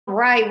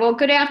Right. Well,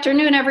 good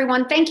afternoon,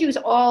 everyone. Thank you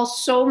all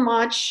so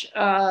much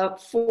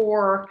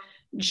for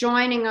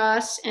joining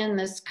us in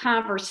this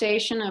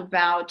conversation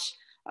about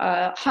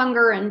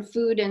hunger and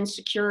food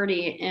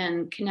insecurity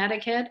in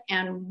Connecticut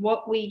and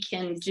what we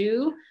can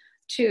do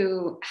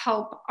to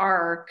help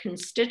our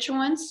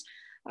constituents.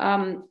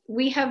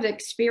 We have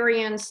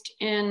experienced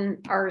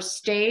in our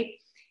state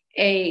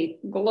a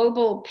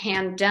global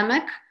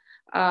pandemic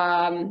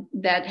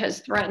that has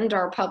threatened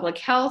our public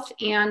health,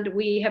 and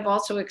we have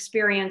also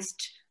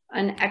experienced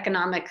an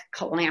economic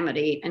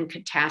calamity and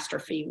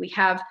catastrophe. We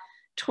have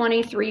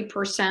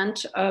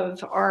 23%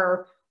 of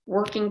our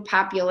working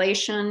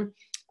population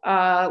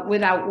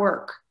without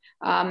work,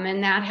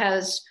 and that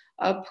has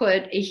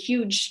put a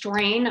huge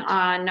strain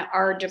on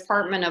our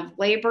Department of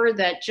Labor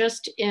that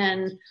just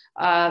in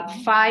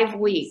 5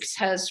 weeks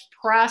has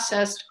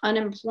processed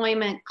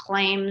unemployment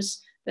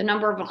claims, the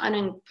number of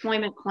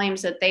unemployment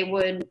claims that they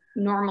would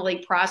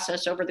normally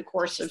process over the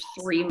course of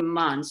 3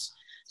 months.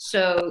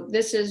 So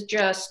this is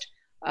just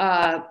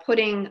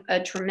putting a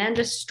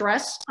tremendous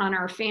stress on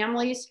our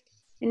families.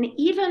 And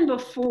even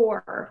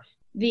before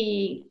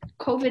the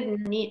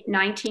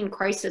COVID-19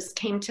 crisis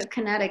came to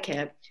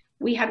Connecticut,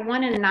 we had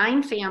 1 in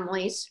 9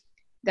 families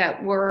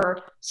that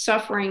were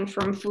suffering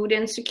from food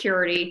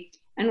insecurity,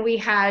 and we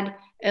had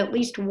at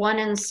least 1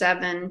 in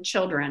 7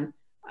 children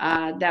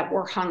that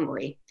were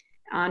hungry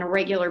on a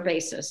regular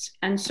basis.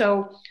 And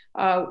so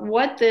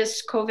what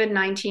this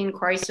COVID-19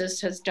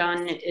 crisis has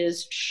done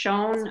is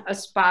shown a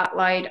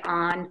spotlight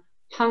on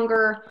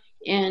hunger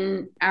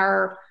in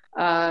our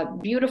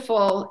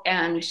beautiful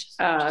and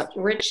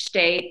rich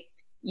state,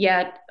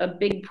 yet a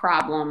big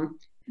problem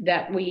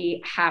that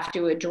we have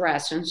to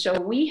address. And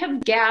so we have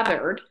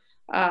gathered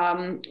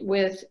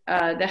with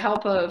the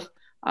help of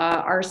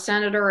our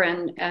senator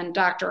and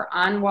Dr.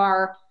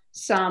 Anwar,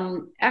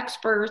 some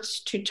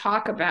experts to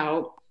talk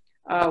about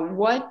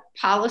what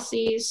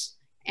policies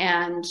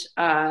and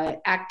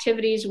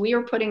activities we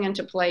are putting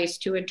into place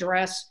to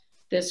address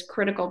this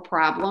critical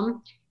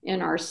problem in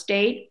our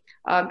state.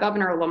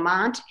 Governor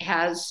Lamont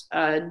has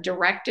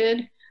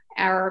directed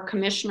our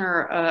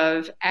Commissioner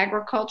of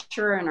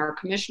Agriculture and our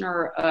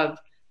Commissioner of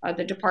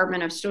the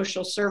Department of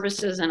Social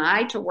Services and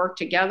I to work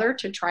together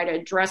to try to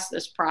address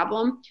this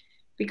problem,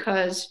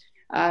 because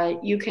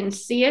you can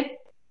see it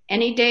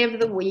any day of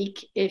the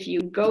week if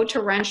you go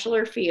to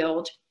Rensselaer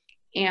Field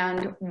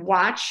and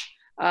watch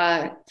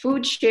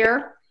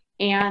Foodshare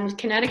and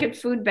Connecticut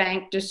Food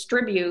Bank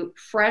distribute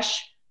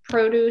fresh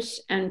produce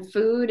and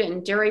food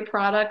and dairy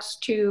products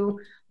to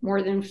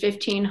more than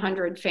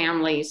 1,500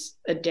 families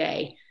a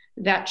day.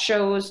 That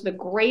shows the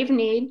grave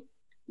need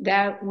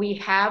that we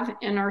have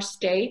in our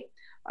state.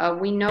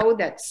 We know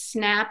that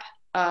SNAP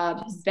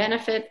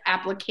benefit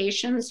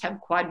applications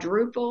have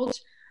quadrupled.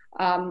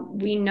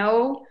 We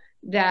know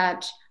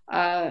that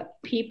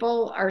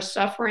people are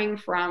suffering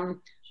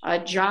from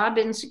job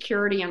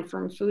insecurity and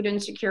from food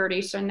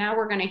insecurity. So now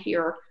we're going to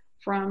hear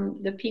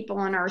from the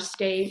people in our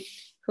state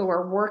who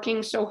are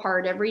working so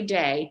hard every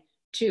day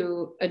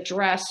to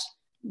address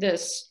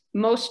this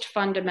most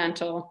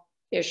fundamental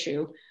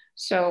issue.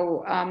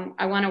 So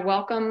I want to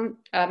welcome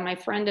my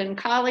friend and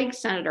colleague,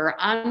 Senator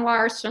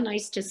Anwar. So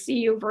nice to see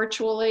you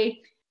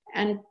virtually.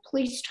 And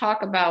please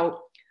talk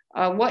about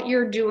what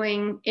you're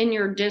doing in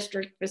your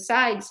district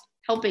besides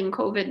helping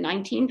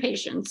COVID-19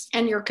 patients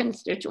and your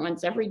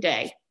constituents every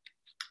day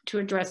to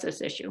address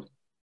this issue.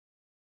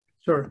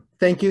 Sure.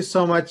 Thank you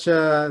so much.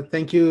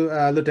 Thank you,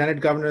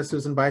 Lieutenant Governor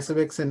Susan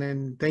Bysiewicz,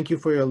 and thank you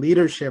for your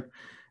leadership.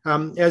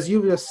 As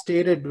you just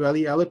stated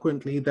very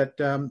eloquently, that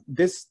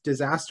this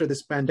disaster,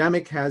 this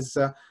pandemic has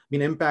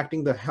been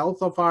impacting the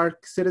health of our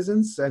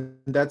citizens, and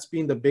that's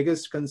been the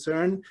biggest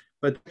concern.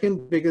 But the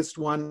second biggest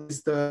one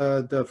is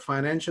the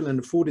financial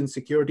and food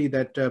insecurity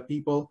that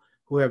people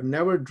who have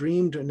never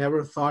dreamed,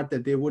 never thought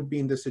that they would be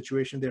in this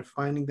situation, they're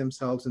finding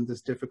themselves in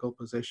this difficult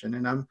position.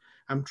 And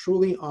I'm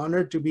truly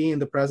honored to be in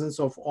the presence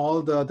of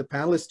all the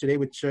panelists today,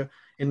 which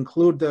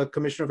include the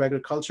Commissioner of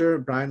Agriculture,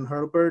 Bryan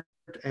Hurlburt,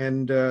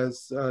 and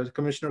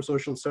Commissioner of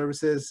Social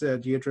Services,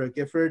 Deidre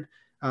Gifford,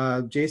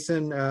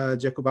 Jason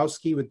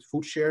Jakubowski with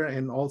Foodshare,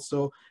 and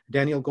also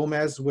Daniel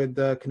Gomez with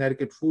the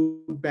Connecticut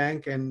Food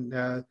Bank, and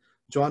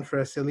John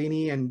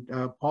Frassinelli and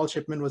Paul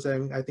Shipman was,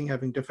 I think,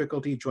 having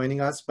difficulty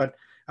joining us, but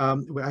I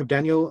have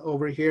Daniel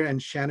over here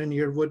and Shannon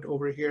Yearwood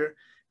over here.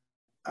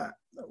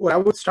 What I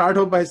would start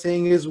off by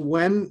saying is,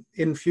 when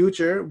in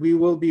future we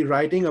will be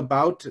writing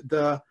about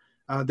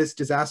this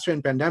disaster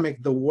and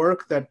pandemic, the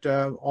work that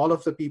all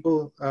of the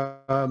people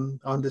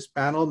on this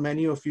panel,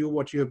 many of you,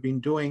 what you have been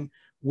doing,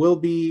 will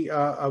be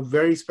a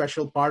very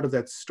special part of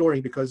that story,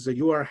 because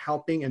you are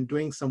helping and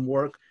doing some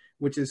work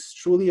which is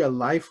truly a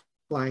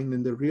lifeline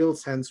in the real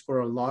sense for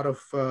a lot of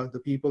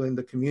the people in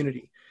the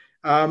community.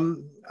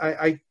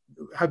 I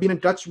have been in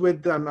touch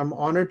with, I'm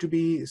honored to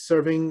be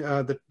serving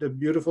the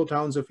beautiful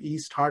towns of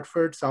East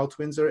Hartford, South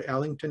Windsor,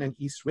 Ellington, and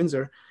East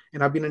Windsor.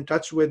 And I've been in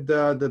touch with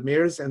the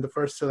mayors and the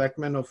first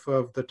selectmen of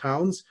the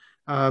towns,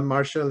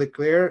 Marcia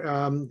Leclerc,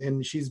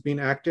 and she's been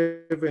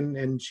active,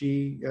 and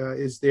she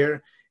is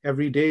there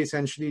every day,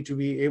 essentially, to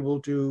be able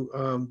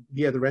to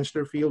be at the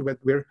Rentschler Field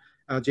where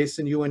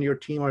Jason, you and your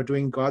team are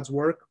doing God's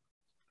work.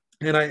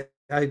 And I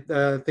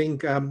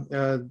think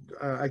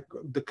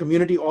the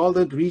community, all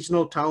the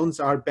regional towns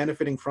are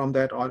benefiting from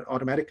that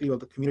automatically, or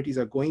the communities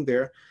are going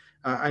there.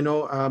 I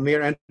know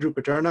Mayor Andrew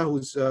Paterna,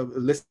 who's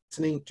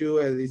listening to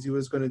as he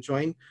was going to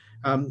join,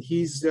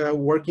 he's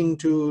working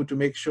to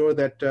make sure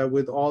that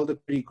with all the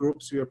three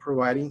groups, we are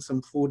providing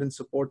some food and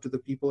support to the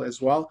people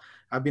as well.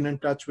 I've been in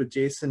touch with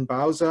Jason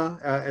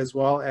Bauza, as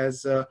well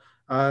as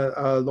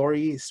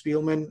Lori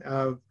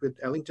Spielman with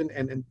Ellington,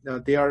 and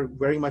they are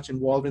very much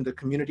involved in the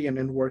community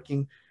and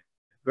working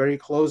very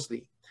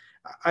closely.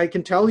 I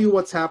can tell you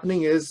what's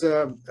happening is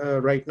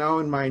right now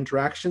in my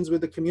interactions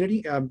with the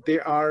community,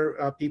 there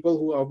are people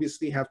who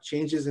obviously have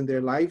changes in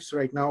their lives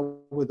right now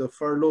with the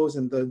furloughs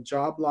and the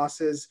job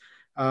losses,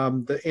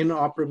 the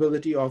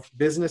inoperability of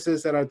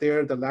businesses that are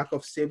there, the lack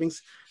of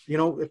savings. You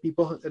know,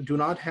 people do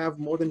not have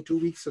more than 2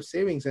 weeks of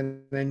savings.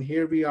 And then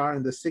here we are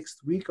in the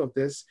 6th week of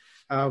this.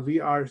 We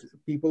are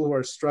people who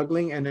are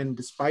struggling. And then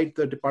despite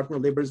the Department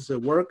of Labor's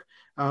work,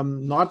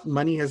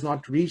 money has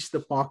not reached the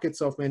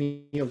pockets of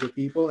many of the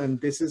people. And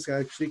this is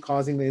actually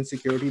causing the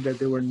insecurity that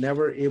they were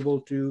never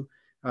able to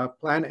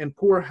plan. And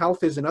poor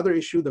health is another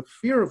issue. The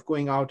fear of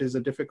going out is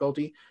a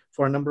difficulty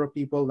for a number of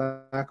people,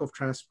 lack of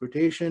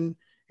transportation.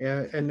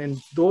 And then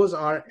those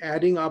are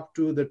adding up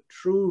to the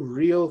true,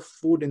 real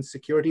food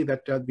insecurity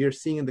that we are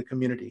seeing in the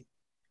community.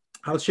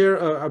 I'll share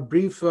a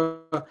brief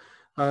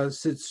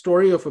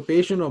story of a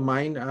patient of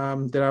mine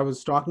that I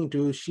was talking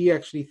to. She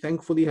actually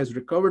thankfully has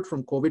recovered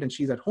from COVID and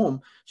she's at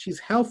home. She's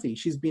healthy.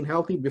 She's been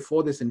healthy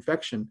before this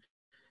infection.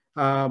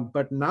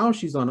 But now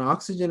she's on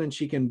oxygen and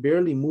she can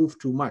barely move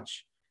too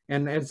much.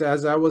 And as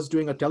I was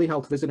doing a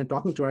telehealth visit and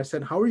talking to her, I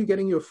said, how are you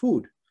getting your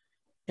food?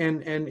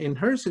 And in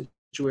her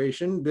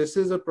situation, this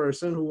is a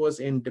person who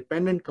was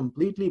independent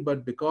completely,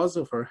 but because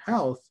of her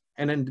health,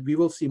 and then we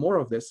will see more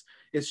of this,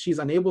 is she's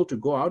unable to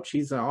go out.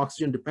 She's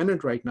oxygen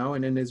dependent right now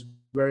and then is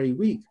very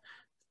weak.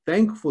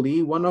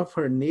 Thankfully, one of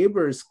her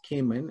neighbors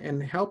came in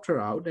and helped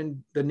her out,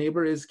 and the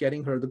neighbor is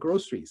getting her the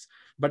groceries.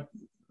 But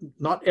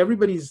not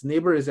everybody's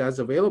neighbor is as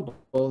available.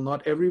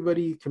 Not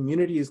everybody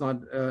community is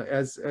not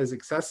as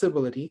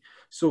accessibility.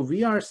 So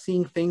we are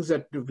seeing things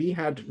that we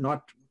had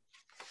not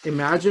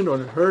imagined or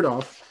heard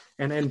of.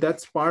 And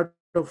that's part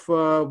of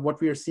what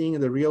we are seeing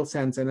in the real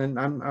sense. And then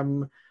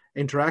I'm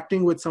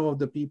interacting with some of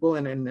the people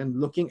and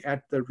looking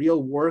at the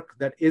real work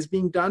that is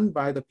being done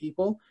by the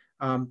people.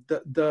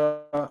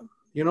 The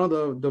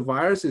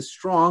virus is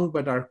strong,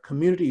 but our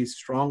community is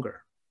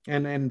stronger.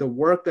 And the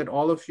work that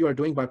all of you are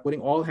doing by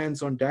putting all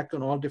hands on deck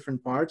on all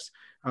different parts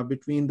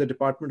between the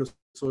Department of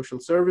Social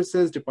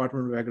Services,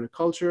 Department of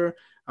Agriculture,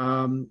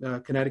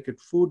 Connecticut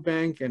Food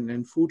Bank,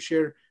 and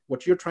Foodshare,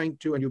 what you're trying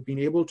to and you've been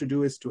able to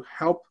do is to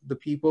help the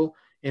people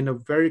in a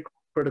very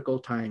critical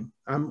time.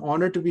 I'm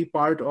honored to be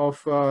part of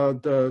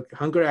the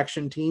Hunger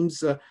Action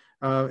teams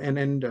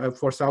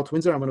for South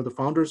Windsor. I'm one of the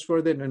founders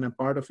for that, and I'm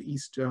part of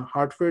East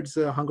Hartford's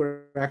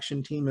Hunger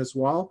Action team as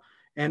well.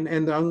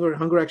 And the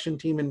Hunger Action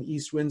team in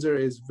East Windsor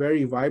is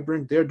very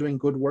vibrant. They're doing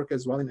good work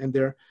as well. And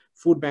there are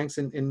food banks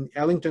in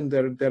Ellington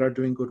that are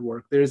doing good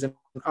work. There is an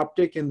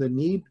uptick in the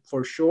need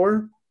for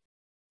sure.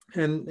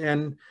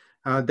 And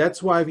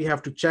that's why we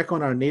have to check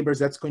on our neighbors.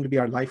 That's going to be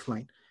our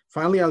lifeline.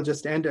 Finally, I'll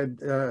just end.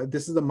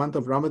 This is the month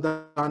of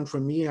Ramadan for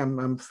me.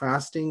 I'm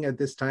fasting at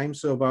this time.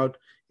 So about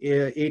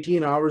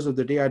 18 hours of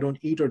the day, I don't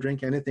eat or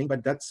drink anything,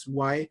 but that's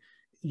why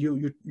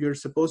you're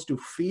supposed to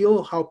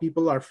feel how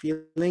people are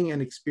feeling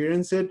and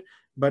experience it.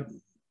 But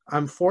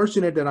I'm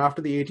fortunate that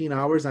after the 18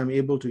 hours, I'm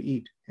able to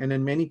eat. And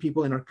then many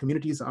people in our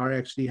communities are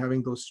actually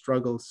having those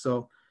struggles.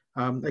 So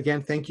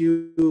again, thank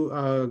you,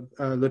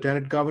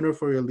 Lieutenant Governor,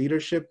 for your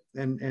leadership.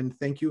 And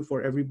thank you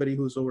for everybody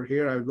who's over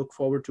here. I look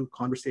forward to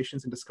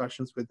conversations and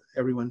discussions with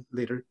everyone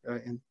later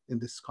in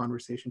this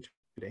conversation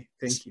today.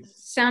 Thank you.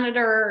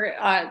 Senator,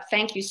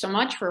 thank you so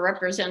much for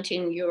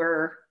representing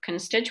your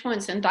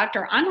constituents. And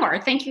Dr.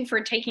 Anwar, thank you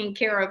for taking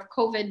care of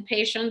COVID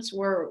patients.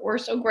 We're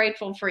so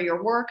grateful for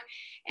your work.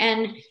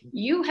 And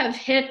you have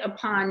hit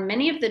upon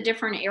many of the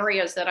different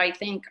areas that I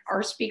think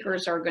our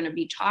speakers are going to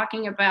be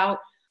talking about.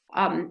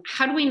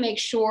 How do we make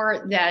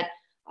sure that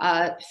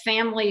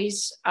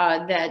families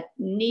that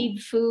need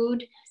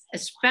food,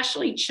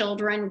 especially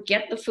children,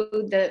 get the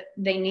food that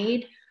they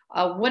need?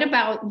 What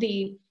about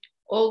the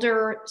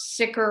older,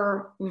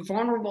 sicker,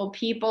 vulnerable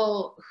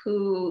people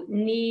who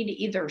need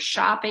either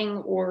shopping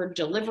or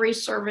delivery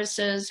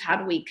services? How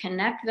do we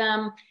connect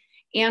them?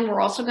 And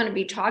we're also going to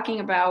be talking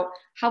about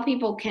how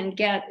people can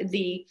get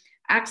the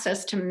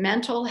access to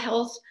mental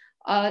health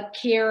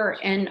care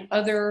and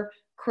other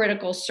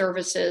critical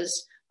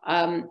services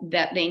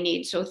that they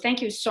need. So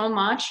thank you so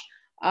much.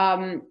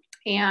 We're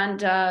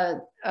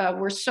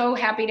so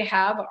happy to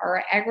have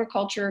our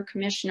Agriculture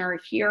Commissioner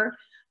here.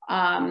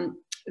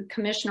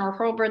 Commissioner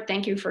Hurlburt,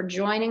 thank you for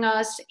joining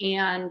us.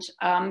 And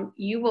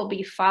you will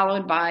be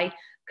followed by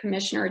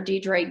Commissioner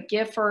Deidre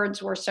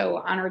Giffords. We're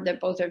so honored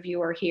that both of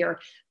you are here.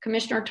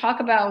 Commissioner,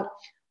 talk about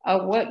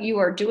what you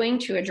are doing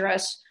to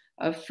address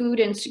food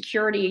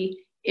insecurity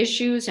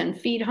issues and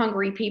feed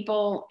hungry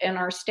people in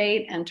our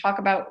state, and talk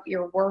about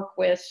your work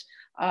with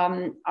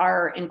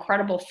our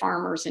incredible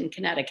farmers in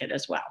Connecticut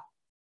as well.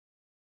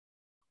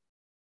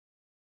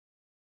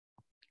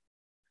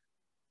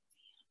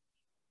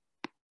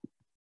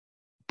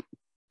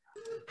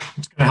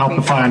 It's going to help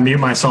if I unmute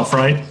myself,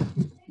 right?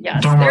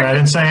 Yes. Don't worry, I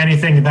didn't say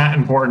anything that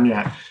important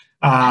yet.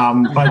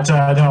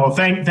 No,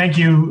 thank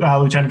you,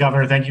 Lieutenant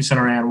Governor. Thank you,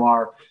 Senator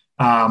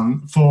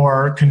Anwar,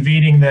 for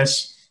convening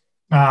this.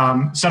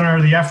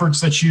 Senator, the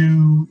efforts that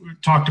you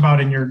talked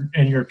about in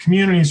your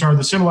communities are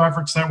the similar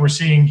efforts that we're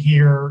seeing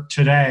here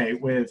today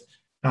with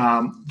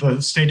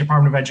the State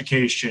Department of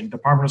Education,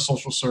 Department of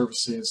Social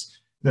Services,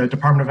 the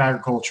Department of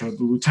Agriculture,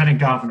 the Lieutenant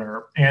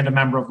Governor, and a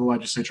member of the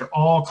legislature,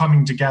 all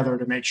coming together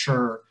to make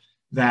sure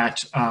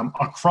that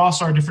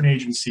across our different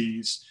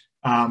agencies,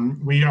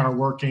 we are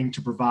working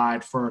to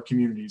provide for our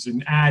communities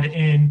and add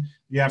in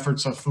the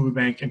efforts of Food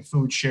Bank and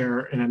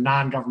Foodshare in a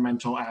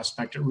non-governmental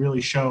aspect. It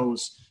really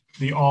shows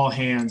the all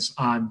hands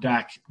on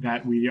deck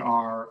that we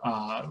are,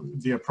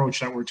 the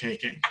approach that we're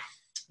taking.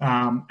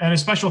 And a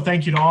special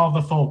thank you to all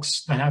the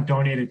folks that have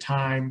donated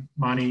time,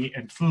 money,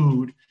 and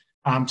food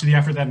to the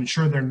effort that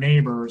ensure their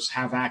neighbors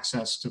have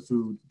access to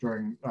food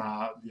during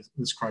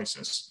this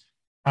crisis.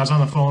 I was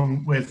on the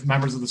phone with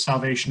members of the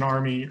Salvation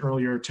Army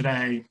earlier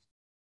today,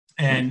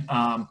 and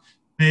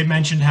they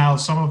mentioned how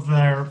some of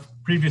their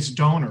previous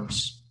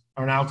donors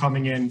are now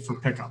coming in for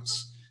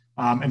pickups,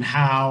 and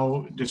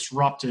how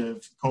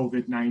disruptive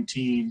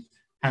COVID-19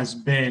 has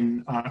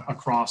been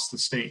across the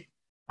state.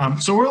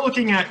 So we're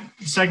looking at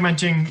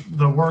segmenting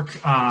the work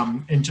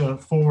into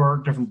 4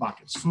 different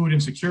buckets: food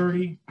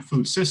insecurity,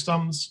 food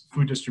systems,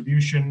 food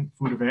distribution,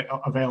 food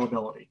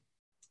availability.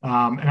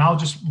 And I'll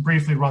just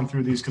briefly run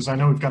through these because I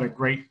know we've got a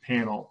great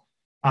panel.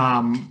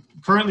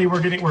 Currently,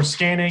 we're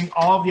scanning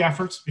all of the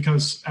efforts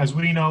because, as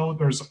we know,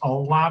 there's a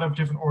lot of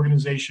different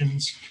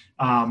organizations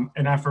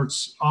and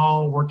efforts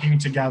all working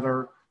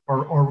together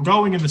or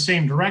going in the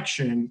same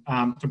direction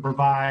to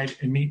provide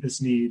and meet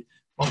this need.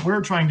 What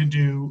we're trying to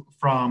do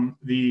from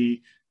the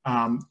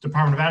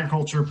Department of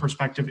Agriculture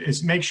perspective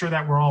is make sure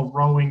that we're all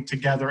rowing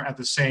together at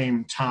the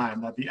same time,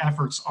 that the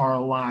efforts are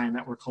aligned,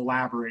 that we're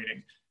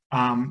collaborating.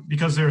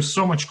 Because there's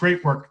so much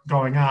great work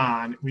going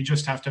on, we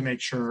just have to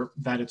make sure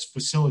that it's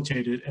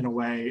facilitated in a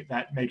way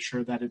that makes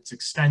sure that it's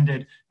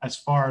extended as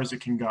far as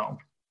it can go.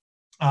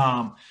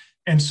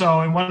 And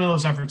so in one of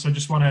those efforts, I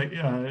just want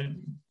to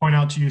point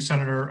out to you,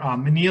 Senator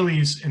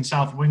Meneely's in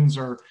South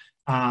Windsor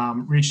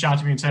reached out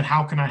to me and said,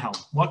 how can I help?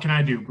 What can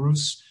I do?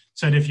 Bruce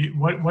said,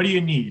 what do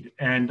you need?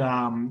 And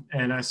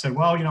I said,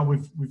 well, you know,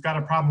 we've got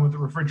a problem with the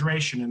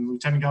refrigeration, and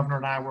Lieutenant Governor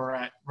and I were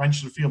at Wrench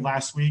to the Field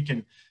last week,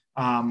 and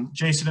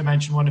Jason had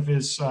mentioned one of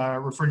his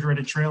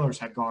refrigerated trailers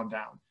had gone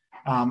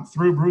down.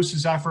 Through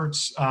Bruce's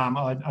efforts,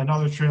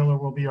 another trailer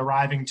will be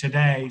arriving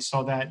today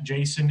so that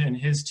Jason and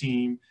his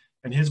team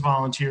and his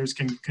volunteers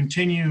can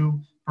continue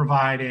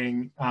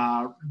providing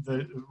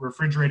the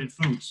refrigerated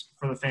foods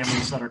for the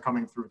families that are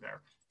coming through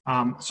there.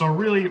 So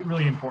really,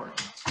 really important.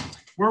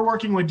 We're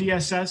working with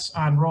DSS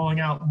on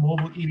rolling out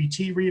mobile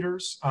EBT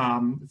readers,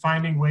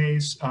 finding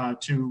ways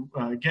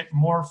to get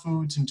more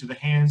foods into the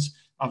hands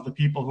of the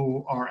people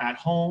who are at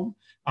home,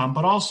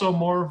 but also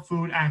more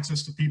food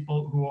access to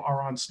people who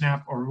are on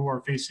SNAP or who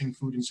are facing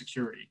food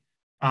insecurity.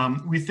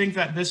 We think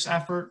that this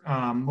effort,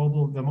 the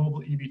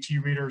mobile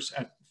EBT readers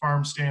at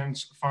farm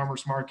stands,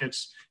 farmers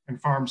markets, and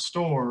farm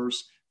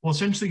stores will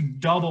essentially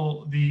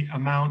double the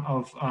amount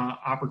of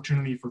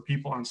opportunity for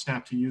people on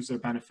SNAP to use their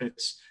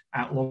benefits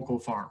at local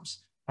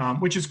farms,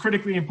 which is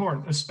critically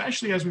important,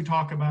 especially as we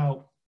talk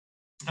about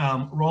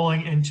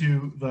rolling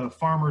into the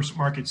farmers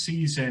market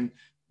season.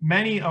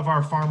 Many of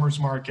our farmers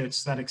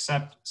markets that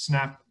accept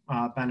SNAP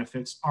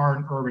benefits are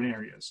in urban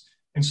areas.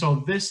 And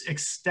so this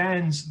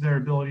extends their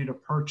ability to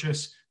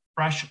purchase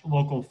fresh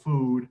local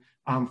food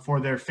for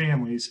their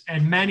families.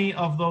 And many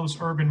of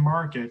those urban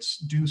markets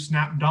do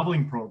SNAP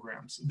doubling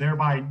programs,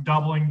 thereby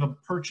doubling the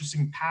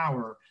purchasing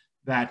power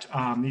that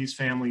these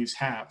families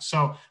have.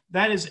 So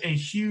that is a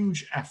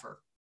huge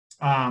effort.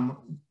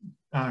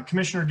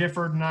 Commissioner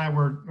Gifford and I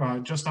were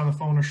just on the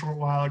phone a short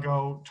while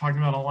ago talking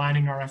about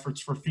aligning our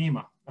efforts for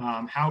FEMA.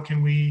 How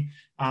can we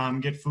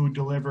get food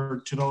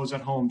delivered to those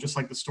at home, just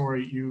like the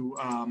story you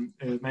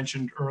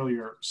mentioned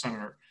earlier,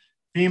 Senator.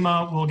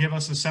 FEMA will give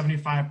us a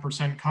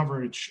 75%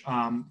 coverage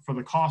for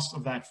the cost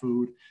of that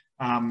food.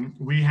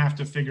 We have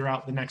to figure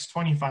out the next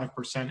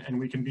 25%, and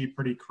we can be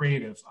pretty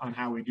creative on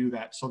how we do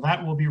that. So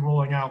that will be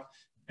rolling out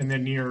in the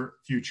near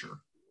future.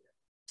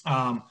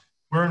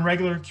 We're in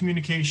regular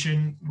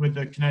communication with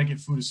the Connecticut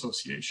Food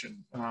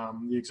Association.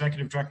 The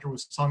executive director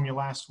was telling me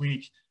last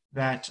week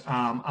that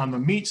on the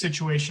meat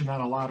situation that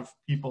a lot of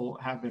people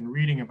have been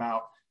reading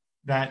about,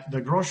 that the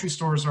grocery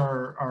stores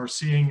are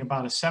seeing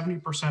about a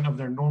 70% of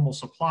their normal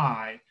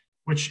supply,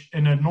 which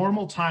in a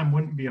normal time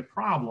wouldn't be a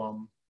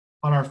problem,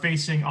 but are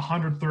facing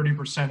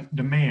 130%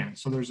 demand.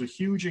 So there's a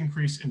huge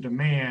increase in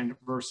demand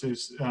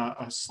versus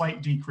a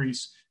slight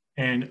decrease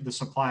in the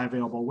supply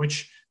available,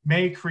 which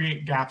may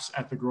create gaps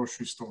at the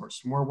grocery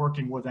stores. And we're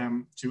working with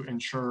them to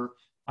ensure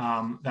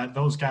that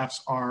those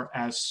gaps are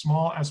as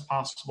small as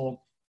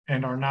possible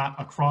and are not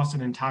across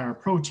an entire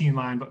protein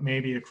line, but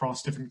maybe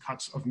across different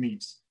cuts of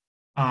meats.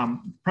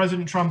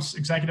 President Trump's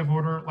executive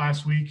order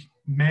last week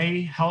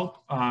may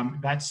help.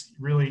 That's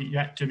really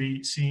yet to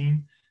be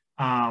seen.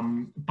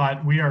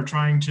 But we are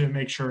trying to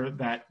make sure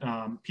that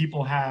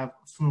people have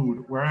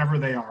food wherever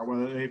they are,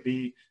 whether they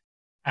be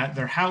at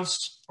their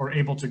house or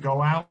able to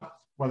go out,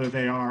 whether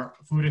they are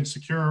food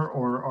insecure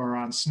or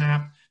on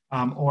SNAP,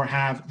 or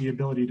have the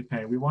ability to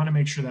pay. We want to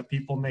make sure that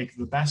people make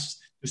the best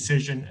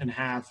decision and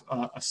have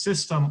a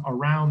system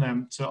around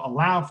them to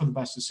allow for the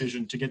best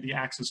decision to get the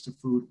access to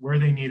food where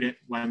they need it,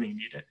 when they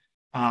need it.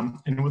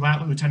 And with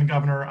that, Lieutenant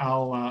Governor,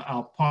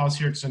 I'll pause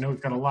here because I know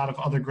we've got a lot of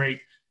other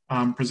great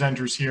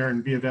presenters here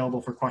and be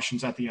available for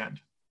questions at the end.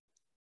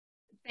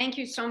 Thank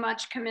you so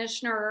much,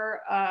 Commissioner,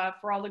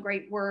 for all the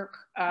great work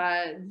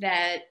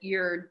that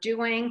you're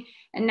doing.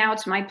 And now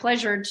it's my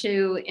pleasure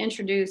to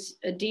introduce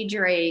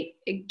Deidre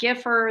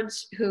Gifford,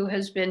 who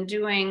has been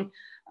doing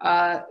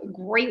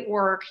great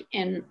work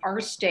in our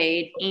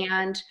state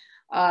and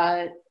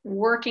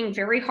working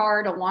very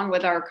hard along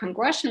with our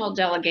congressional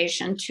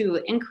delegation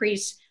to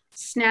increase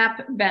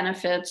SNAP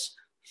benefits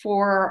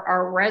for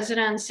our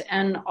residents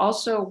and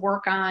also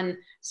work on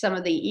some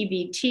of the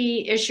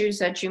EBT issues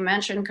that you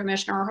mentioned,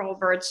 Commissioner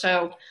Hurlburt.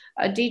 So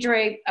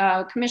Deidre,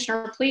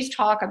 Commissioner, please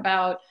talk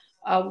about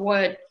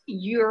what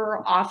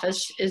your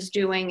office is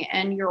doing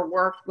and your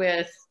work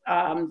with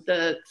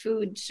the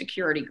food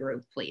security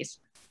group, please.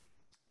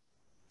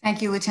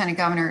 Thank you, Lieutenant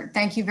Governor.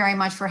 Thank you very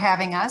much for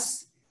having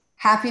us.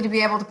 Happy to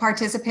be able to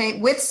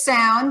participate with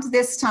sound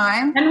this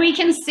time. And we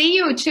can see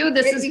you too.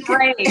 This is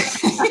great.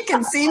 You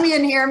can see me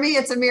and hear me.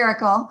 It's a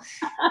miracle.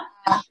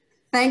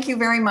 Thank you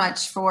very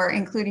much for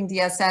including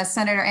DSS.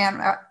 Senator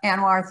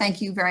Anwar, thank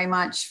you very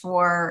much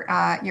for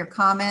your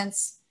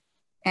comments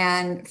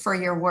and for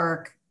your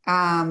work.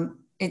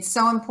 It's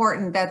so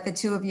important that the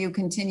two of you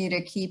continue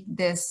to keep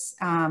this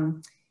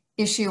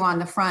issue on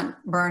the front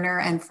burner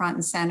and front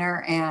and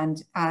center.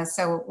 And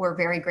so we're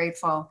very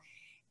grateful.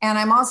 And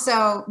I'm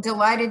also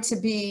delighted to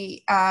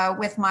be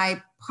with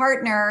my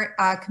partner,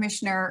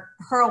 Commissioner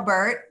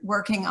Hurlburt,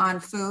 working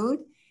on food.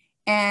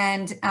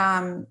 And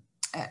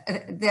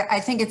I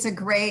think it's a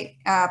great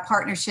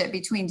partnership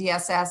between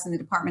DSS and the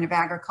Department of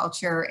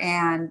Agriculture.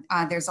 And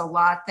there's a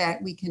lot that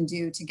we can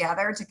do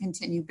together to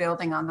continue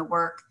building on the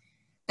work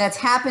that's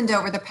happened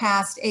over the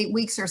past 8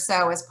 weeks or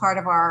so as part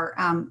of our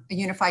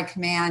unified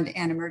command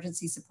and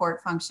emergency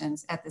support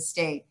functions at the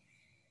state.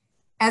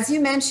 As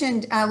you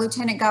mentioned,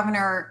 Lieutenant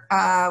Governor,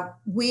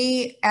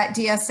 we at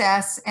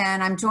DSS,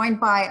 and I'm joined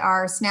by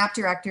our SNAP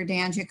Director,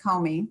 Dan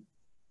Jakubowski,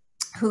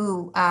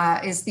 who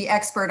is the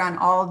expert on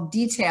all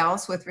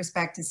details with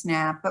respect to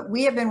SNAP, but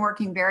we have been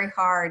working very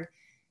hard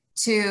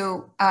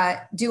to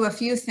do a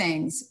few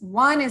things.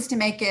 One is to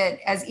make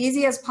it as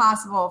easy as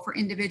possible for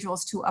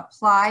individuals to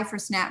apply for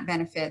SNAP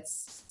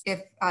benefits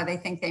if they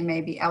think they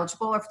may be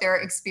eligible or if they're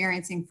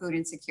experiencing food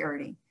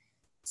insecurity.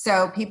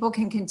 So people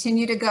can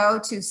continue to go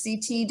to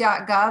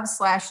ct.gov/DSS.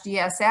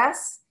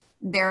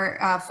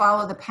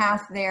 Follow the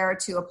path there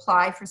to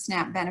apply for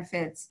SNAP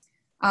benefits.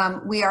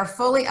 We are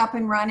fully up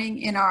and running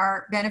in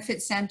our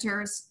benefit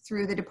centers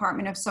through the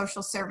Department of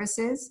Social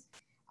Services.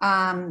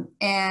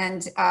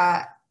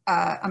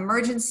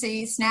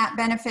 Emergency SNAP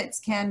benefits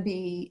can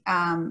be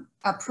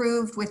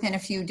approved within a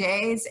few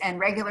days, and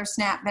regular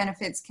SNAP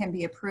benefits can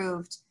be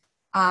approved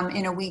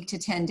in a week to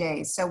 10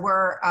 days. So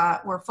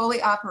we're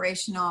fully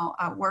operational,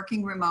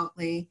 working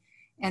remotely.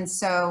 And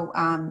so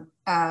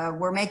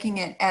we're making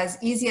it as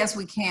easy as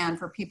we can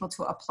for people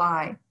to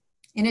apply.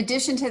 In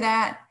addition to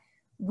that,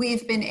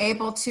 we've been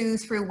able to,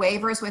 through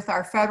waivers with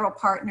our federal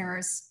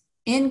partners,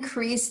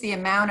 increase the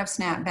amount of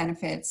SNAP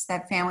benefits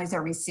that families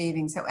are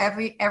receiving. So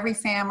every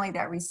family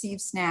that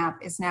receives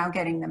SNAP is now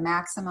getting the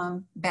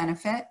maximum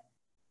benefit.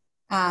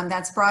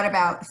 That's brought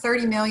about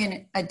 $30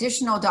 million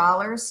additional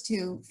dollars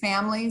to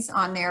families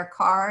on their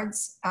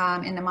cards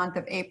in the month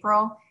of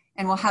April,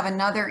 and we'll have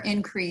another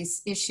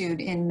increase issued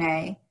in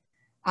May.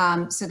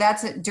 So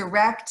that's a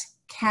direct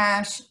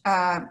cash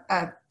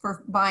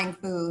for buying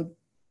food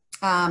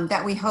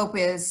that we hope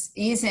is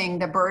easing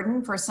the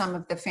burden for some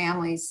of the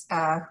families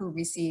who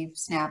receive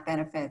SNAP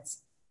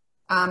benefits.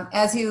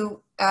 As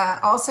you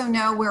also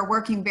know, we're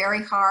working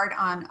very hard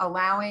on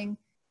allowing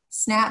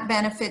SNAP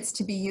benefits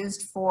to be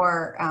used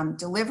for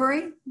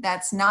delivery.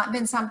 That's not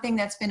been something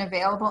that's been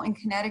available in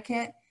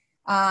Connecticut.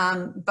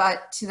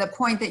 But to the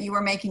point that you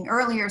were making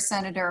earlier,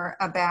 Senator,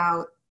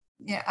 about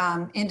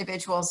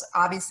individuals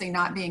obviously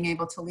not being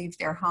able to leave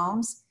their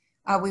homes,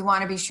 we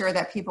want to be sure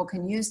that people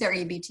can use their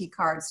EBT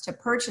cards to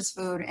purchase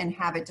food and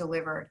have it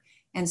delivered.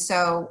 And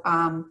so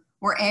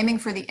we're aiming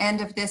for the end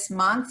of this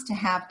month to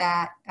have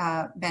that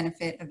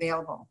benefit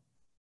available.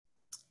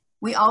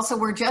 We also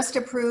were just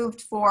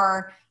approved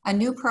for a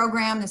new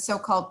program, the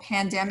so-called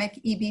pandemic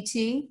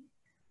EBT,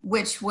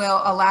 which will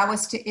allow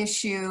us to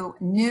issue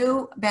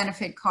new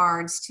benefit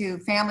cards to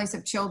families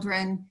of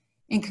children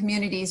in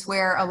communities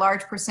where a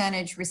large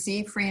percentage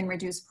receive free and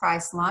reduced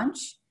price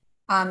lunch.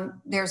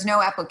 There's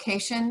no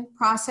application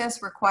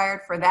process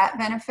required for that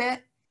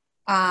benefit.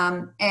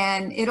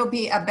 And it'll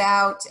be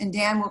about, and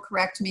Dan will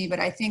correct me, but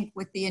I think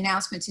with the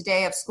announcement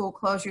today of school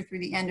closure through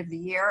the end of the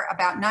year,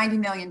 about $90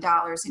 million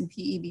in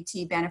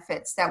PEBT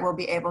benefits that we'll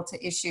be able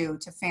to issue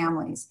to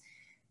families.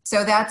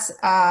 So that's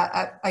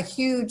a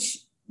huge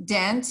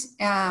dent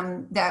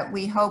that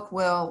we hope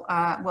will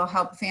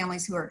help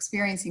families who are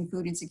experiencing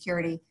food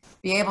insecurity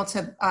be able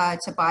to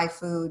buy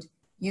food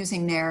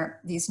using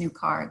these new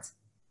cards.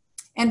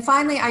 And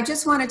finally, I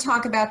just want to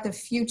talk about the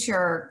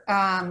future.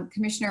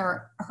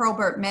 Commissioner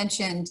Hurlburt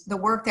mentioned the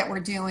work that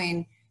we're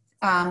doing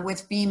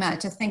with BEMA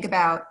to think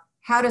about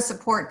how to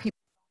support people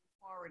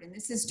going forward. And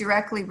this is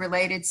directly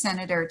related,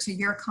 Senator, to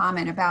your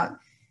comment about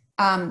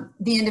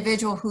the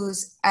individual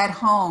who's at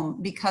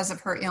home because of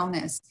her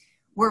illness.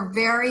 We're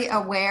very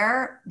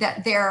aware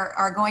that there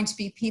are going to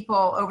be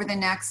people over the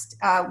next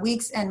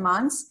weeks and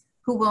months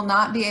who will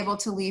not be able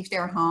to leave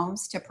their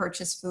homes to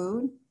purchase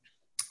food.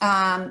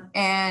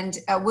 And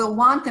we'll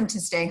want them to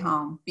stay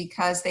home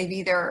because they've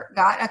either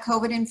got a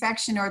COVID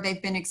infection or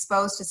they've been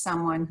exposed to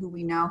someone who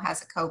we know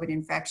has a COVID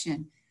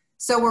infection.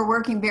 So we're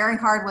working very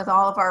hard with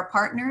all of our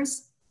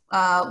partners,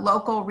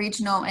 local,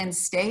 regional, and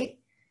state,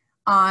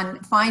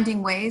 on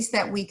finding ways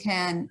that we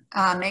can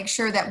make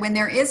sure that when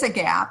there is a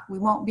gap, we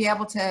won't be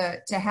able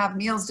to have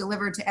meals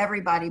delivered to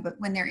everybody, but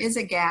when there is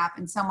a gap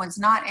and someone's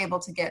not able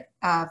to get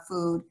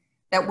food,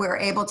 that we're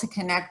able to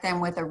connect them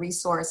with a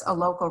resource, a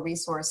local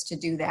resource to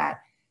do that.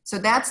 So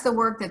that's the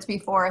work that's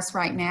before us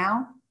right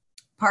now,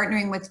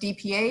 partnering with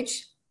DPH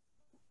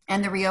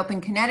and the Reopen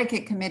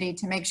Connecticut Committee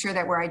to make sure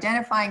that we're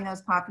identifying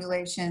those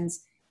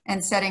populations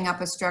and setting up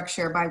a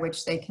structure by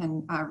which they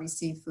can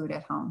receive food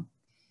at home.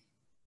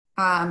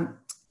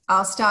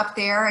 I'll stop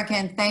there.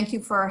 Again, thank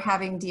you for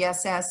having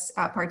DSS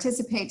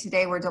participate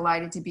today. We're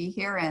delighted to be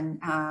here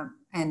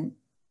and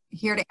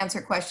here to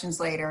answer questions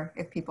later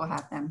if people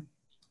have them.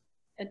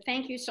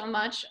 Thank you so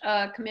much,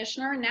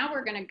 Commissioner. Now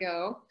we're going to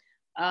go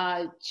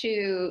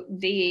to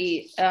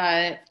the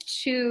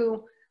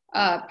two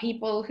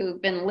people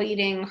who've been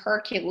leading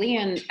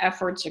Herculean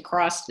efforts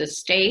across the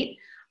state.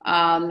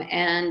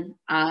 And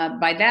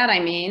by that I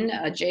mean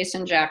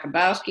Jason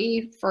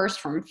Jakubowski,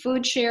 first from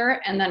Foodshare,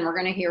 and then we're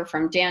going to hear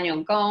from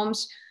Daniel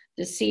Gomes,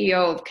 the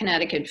CEO of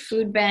Connecticut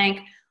Food Bank.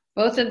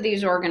 Both of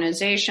these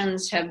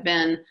organizations have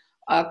been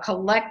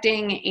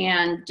collecting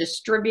and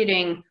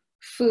distributing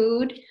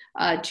food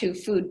to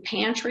food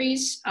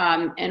pantries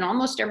in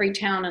almost every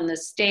town in the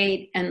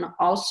state, and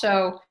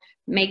also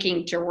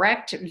making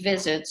direct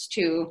visits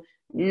to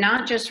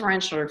not just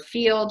Rensselaer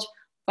Field,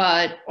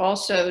 but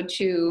also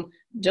to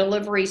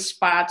delivery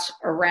spots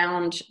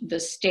around the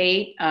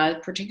state,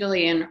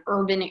 particularly in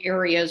urban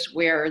areas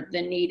where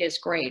the need is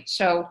great.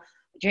 So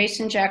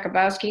Jason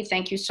Jakubowski,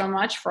 thank you so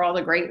much for all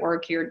the great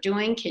work you're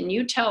doing. Can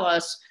you tell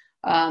us,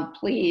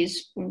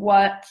 please,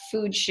 what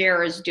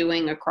Foodshare is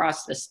doing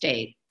across the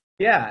state?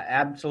 Yeah,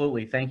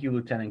 absolutely. Thank you,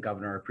 Lieutenant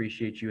Governor. I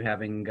appreciate you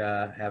having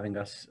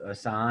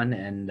us on,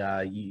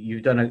 and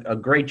you've done a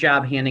great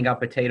job handing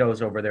out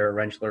potatoes over there at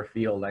Rensselaer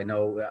Field. I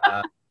know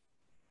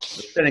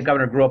Lieutenant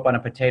Governor grew up on a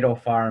potato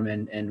farm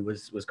and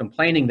was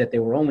complaining that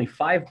there were only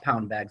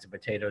 5-pound bags of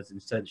potatoes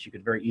and said she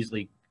could very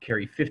easily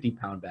carry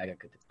 50-pound bags of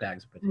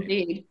potatoes.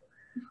 Indeed.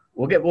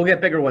 We'll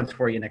get bigger ones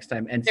for you next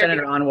time. And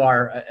Senator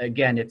Anwar,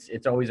 again,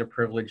 it's always a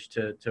privilege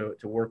to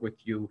work with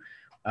you.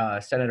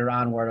 Senator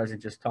Anwar doesn't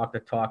just talk the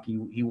talk;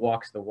 he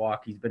walks the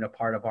walk. He's been a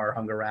part of our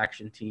hunger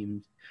action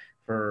team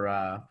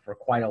for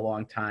quite a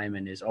long time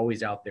and is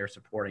always out there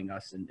supporting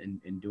us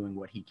and doing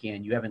what he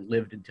can. You haven't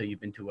lived until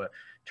you've been to a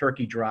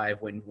turkey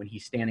drive when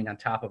he's standing on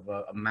top of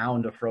a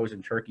mound of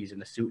frozen turkeys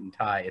in a suit and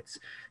tie.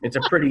 It's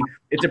a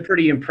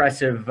pretty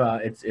impressive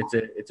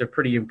it's a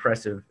pretty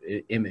impressive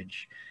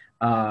image.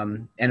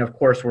 And of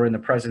course, we're in the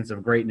presence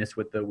of greatness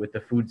with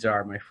the food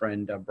czar, my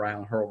friend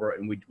Bryan Hurlburt,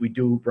 and we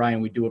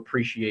do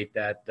appreciate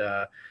that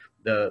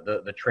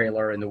the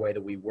trailer and the way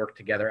that we work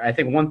together. I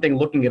think one thing,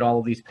 looking at all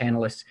of these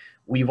panelists,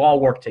 we've all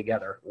worked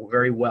together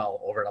very well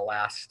over the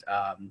last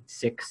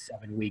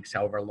 6-7 weeks,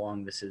 however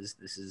long this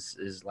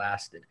is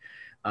lasted.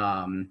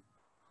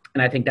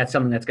 And I think that's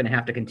something that's going to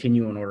have to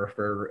continue in order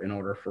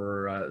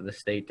for the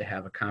state to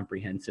have a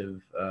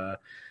comprehensive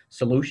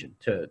solution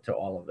to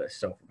all of this.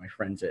 So for my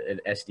friends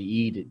at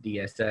SDE, to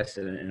DSS,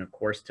 and of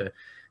course to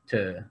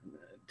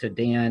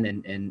Dan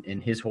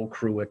and his whole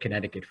crew at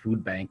Connecticut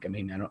Food Bank. I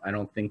mean, I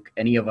don't think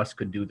any of us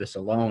could do this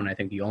alone. I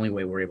think the only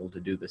way we're able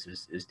to do this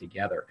is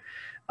together.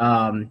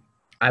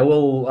 I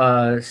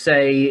will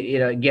say, you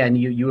know, again,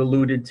 you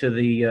alluded to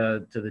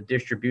the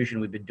distribution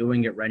we've been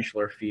doing at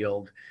Rensselaer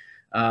Field.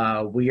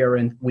 We are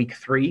in week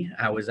 3.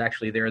 I was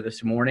actually there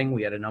this morning.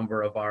 We had a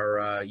number of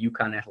our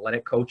UConn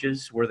athletic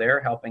coaches were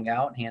there helping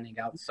out, handing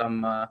out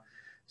some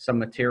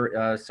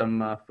material,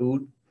 some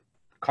food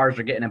Cars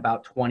are getting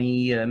about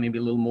 20, maybe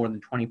a little more than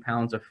 20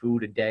 pounds of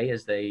food a day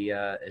as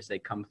they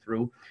come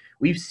through.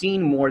 We've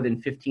seen more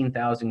than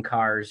 15,000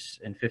 cars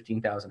and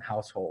 15,000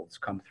 households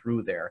come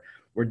through there.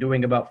 We're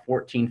doing about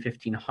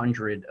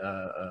 1,500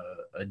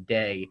 a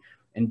day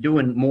and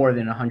doing more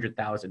than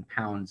 100,000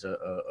 pounds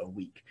a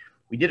week.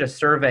 We did a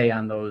survey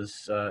on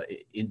those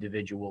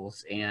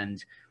individuals,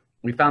 and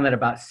we found that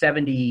about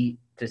 70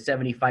 to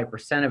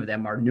 75% of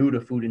them are new to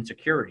food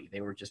insecurity.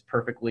 They were just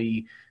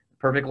perfectly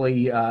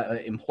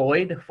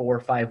employed 4 or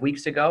 5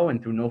 weeks ago,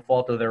 and through no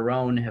fault of their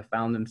own have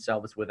found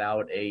themselves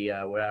without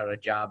a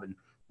job and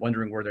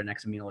wondering where their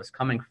next meal is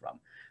coming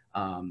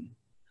from.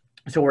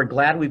 So we're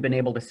glad we've been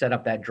able to set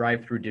up that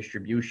drive-through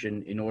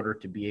distribution in order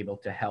to be able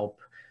to help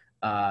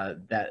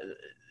that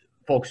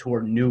folks who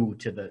are new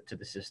to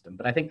the system.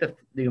 But I think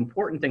the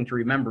important thing to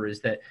remember is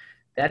that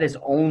is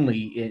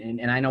only,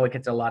 and I know it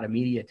gets a lot of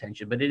media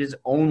attention, but it is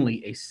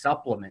only a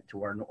supplement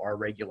to our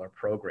regular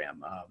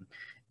program.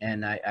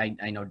 And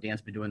I know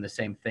Dan's been doing the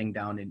same thing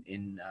down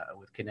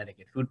with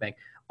Connecticut Food Bank.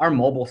 Our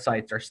mobile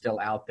sites are still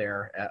out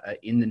there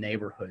in the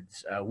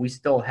neighborhoods. We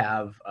still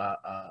have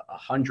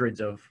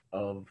hundreds of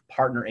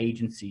partner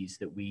agencies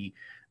that we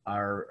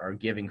are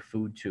giving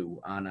food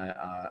to on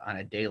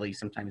a daily,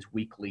 sometimes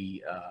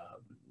weekly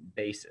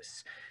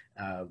basis.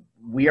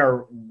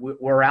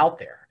 We're out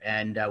there,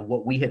 and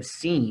what we have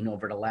seen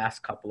over the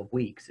last couple of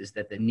weeks is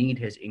that the need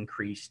has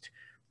increased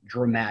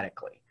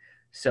dramatically.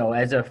 So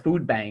as a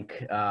food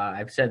bank,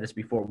 I've said this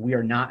before, we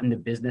are not in the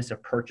business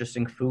of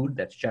purchasing food.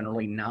 That's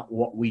generally not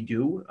what we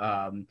do.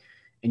 And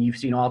you've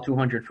seen all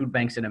 200 food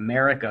banks in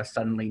America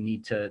suddenly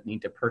need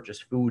to purchase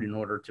food in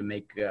order to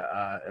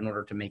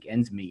make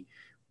ends meet,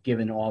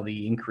 given all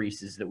the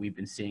increases that we've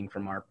been seeing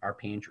from our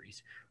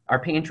pantries. Our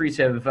pantries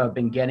have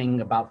been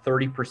getting about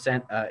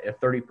 30% a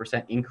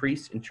 30%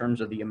 increase in terms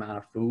of the amount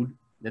of food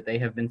that they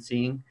have been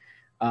seeing.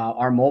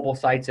 Our mobile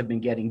sites have been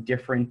getting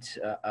different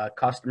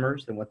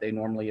customers than what they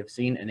normally have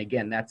seen. And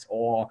again, that's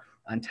all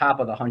on top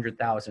of the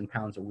 100,000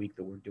 pounds a week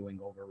that we're doing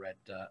over at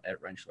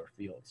Rentschler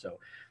Field. So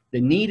the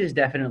need is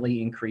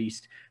definitely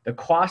increased. The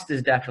cost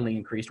is definitely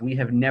increased. We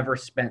have never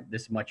spent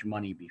this much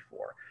money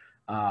before.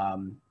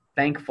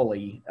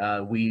 Thankfully,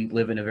 we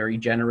live in a very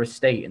generous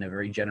state, in a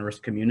very generous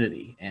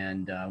community,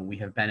 and we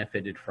have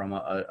benefited from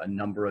a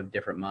number of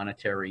different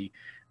monetary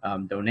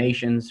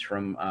donations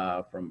from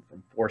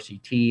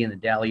 4CT and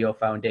the Dalio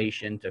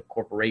Foundation to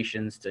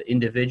corporations to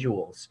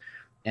individuals,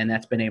 and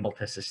that's been able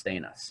to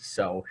sustain us.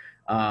 So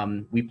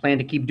we plan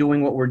to keep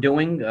doing what we're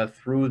doing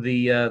through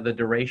the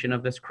duration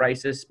of this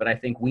crisis, but I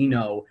think we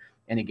know,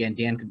 and again,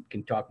 Dan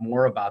can talk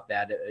more about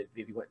that.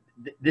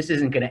 This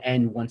isn't going to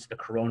end once the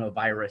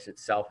coronavirus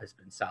itself has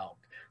been solved.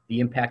 The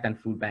impact on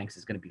food banks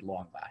is going to be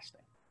long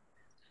lasting.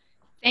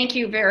 Thank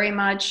you very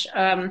much,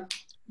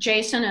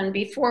 Jason. And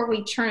before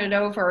we turn it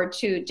over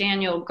to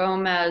Daniel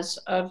Gomez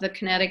of the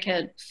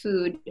Connecticut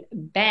Food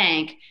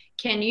Bank,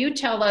 can you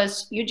tell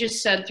us, you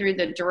just said through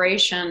the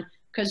duration,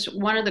 because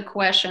one of the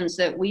questions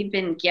that we've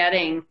been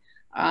getting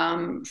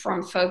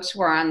from folks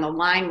who are on the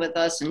line with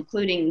us,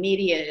 including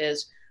media,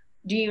 is,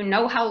 do you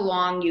know how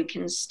long you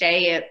can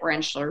stay at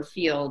Rentschler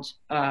Field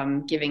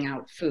giving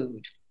out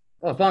food?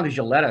 Well, as long as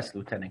you let us,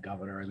 Lieutenant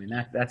Governor. I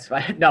mean, that's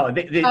fine. No,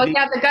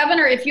 yeah, the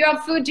governor, if you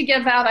have food to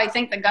give out, I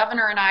think the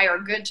governor and I are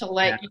good to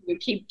let you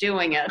keep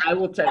doing it. I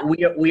will tell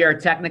you, we are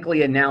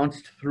technically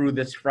announced through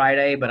this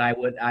Friday, but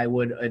I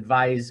would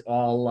advise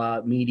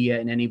all media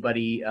and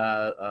anybody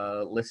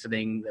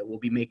listening that we'll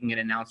be making an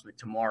announcement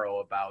tomorrow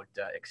about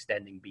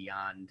extending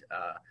beyond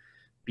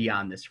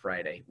this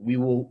Friday.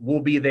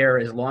 We'll be there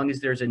as long as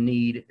there's a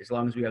need, as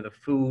long as we have the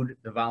food,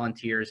 the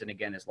volunteers, and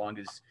again, as long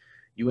as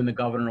you and the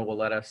governor will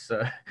let us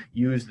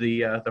use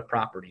the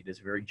property. This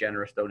very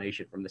generous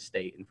donation from the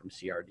state and from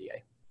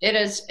CRDA. It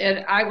is.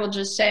 I will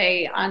just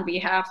say, on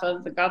behalf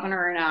of the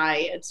governor and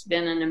I, it's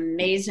been an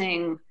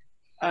amazing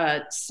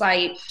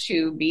sight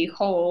to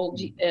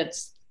behold.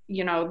 It's,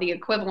 you know, the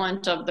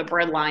equivalent of the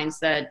bread lines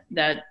that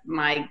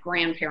my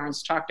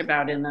grandparents talked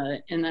about in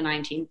the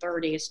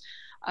 1930s.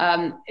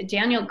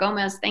 Daniel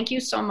Gomez, thank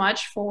you so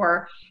much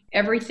for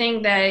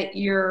everything that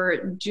you're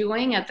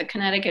doing at the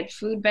Connecticut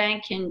Food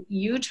Bank. Can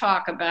you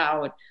talk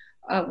about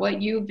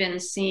what you've been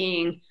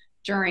seeing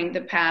during the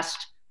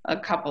past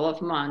couple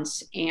of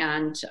months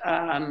and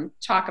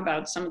talk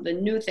about some of the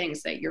new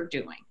things that you're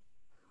doing?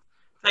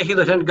 Thank you,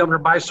 Lieutenant Governor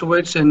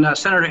Bysiewicz and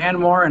Senator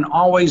Anwar, and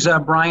always,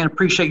 Bryan,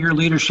 appreciate your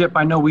leadership.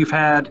 I know we've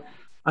had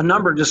a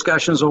number of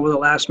discussions over the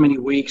last many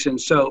weeks, and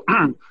so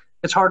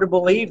it's hard to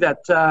believe that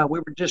we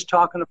were just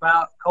talking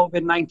about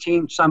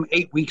COVID-19 some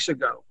 8 weeks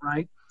ago,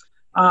 right?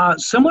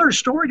 Similar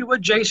story to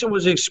what Jason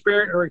was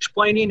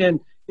explaining, and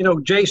you know,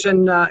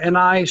 Jason and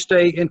I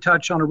stay in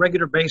touch on a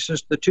regular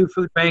basis, the two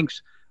food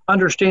banks,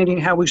 understanding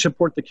how we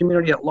support the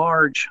community at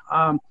large.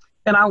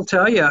 And I'll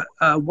tell you,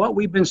 what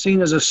we've been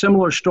seeing is a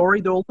similar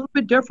story, though a little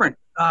bit different.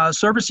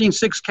 Servicing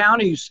 6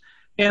 counties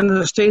in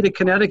the state of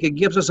Connecticut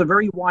gives us a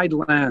very wide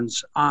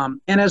lens. And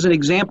as an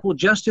example,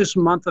 just this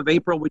month of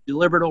April, we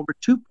delivered over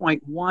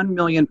 2.1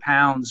 million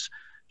pounds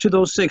to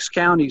those 6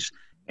 counties.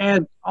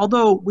 And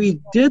although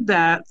we did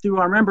that through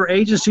our member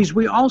agencies,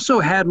 we also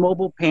had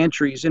mobile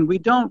pantries, and we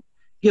don't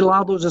get a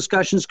lot of those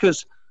discussions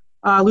because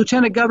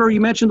Lieutenant Governor,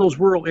 you mentioned those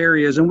rural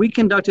areas, and we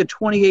conducted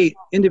 28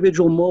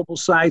 individual mobile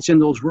sites in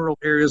those rural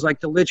areas like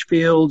the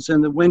Litchfields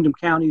and the Windham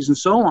counties and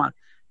so on.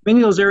 Many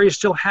of those areas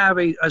still have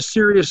a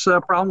serious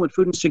problem with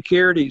food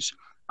insecurities.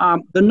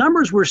 The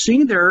numbers we're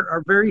seeing there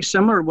are very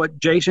similar to what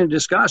Jason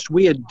discussed.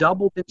 We had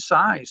doubled in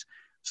size.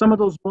 Some of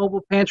those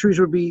mobile pantries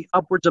would be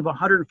upwards of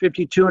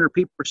 150, 200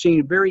 people. We're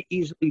seeing very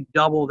easily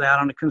double that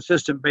on a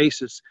consistent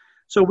basis.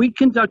 So we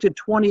conducted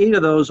 28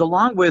 of those,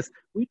 along with,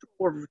 we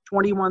drove over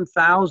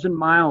 21,000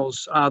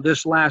 miles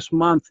this last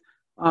month,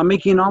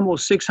 making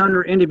almost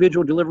 600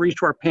 individual deliveries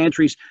to our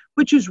pantries,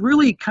 which is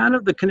really kind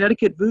of the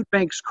Connecticut Food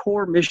Bank's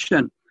core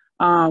mission.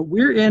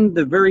 We're in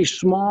the very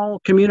small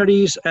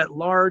communities at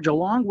large,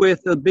 along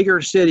with the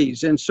bigger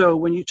cities. And so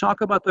when you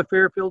talk about the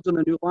Fairfields and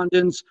the New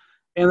Londons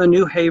and the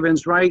New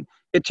Havens, right,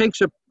 it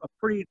takes a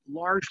pretty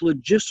large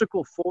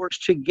logistical force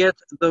to get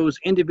those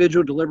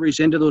individual deliveries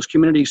into those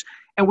communities.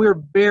 And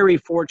we're very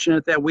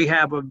fortunate that we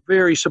have a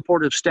very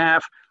supportive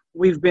staff.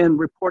 We've been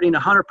reporting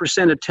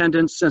 100%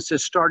 attendance since it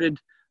started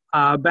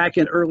back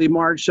in early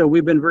March. So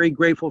we've been very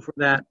grateful for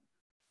that.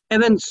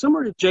 And then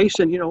similar to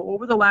Jason, you know,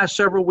 over the last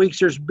several weeks,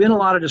 there's been a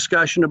lot of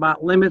discussion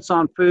about limits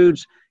on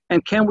foods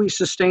and can we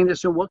sustain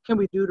this and what can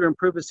we do to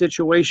improve the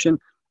situation.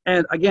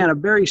 And again, a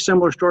very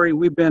similar story.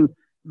 We've been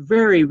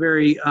very,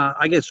 very,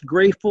 I guess,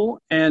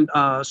 grateful and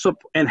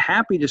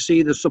happy to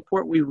see the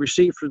support we've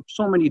received from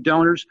so many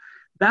donors.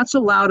 That's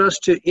allowed us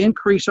to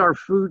increase our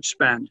food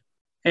spend.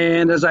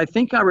 And as I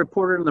think I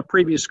reported in the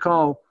previous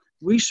call,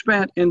 we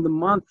spent in the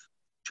month,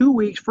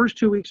 first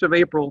 2 weeks of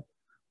April,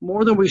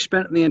 more than we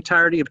spent in the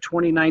entirety of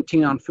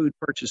 2019 on food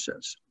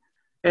purchases.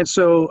 And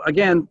so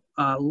again,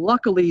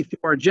 luckily through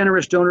our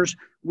generous donors,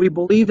 we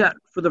believe that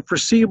for the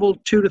foreseeable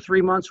 2 to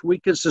 3 months, we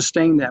can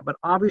sustain that. But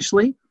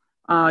obviously,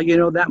 you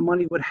know, that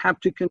money would have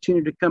to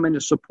continue to come in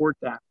to support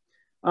that.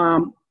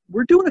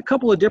 We're doing a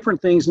couple of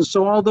different things. And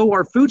so although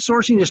our food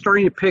sourcing is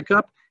starting to pick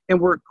up and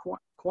we're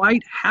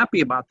quite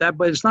happy about that,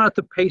 but it's not at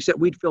the pace that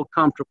we'd feel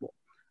comfortable.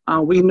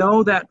 We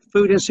know that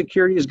food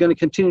insecurity is going to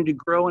continue to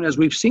grow. And as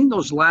we've seen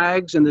those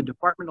lags in the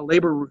Department of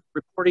Labor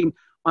reporting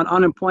on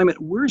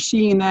unemployment, we're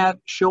seeing that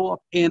show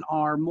up in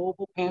our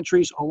mobile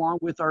pantries along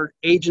with our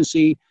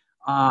agency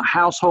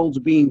households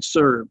being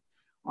served.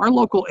 Our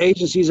local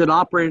agencies had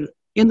operated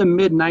in the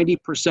mid 90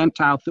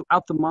 percentile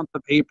throughout the month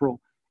of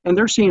April, and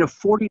they're seeing a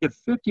 40 to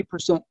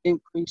 50%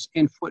 increase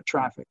in foot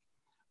traffic.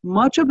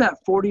 Much of that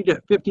 40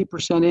 to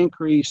 50%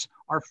 increase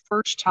are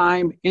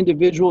first-time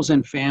individuals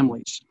and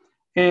families.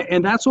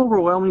 And that's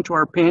overwhelming to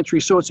our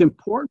pantry. So it's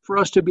important for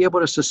us to be able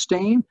to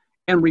sustain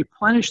and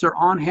replenish their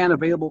on-hand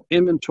available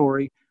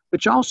inventory,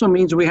 which also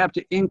means we have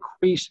to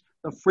increase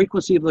the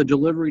frequency of the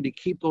delivery to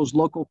keep those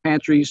local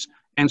pantries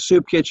and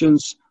soup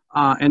kitchens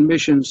and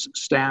missions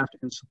staffed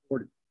and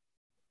supported.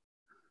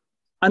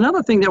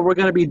 Another thing that we're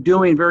going to be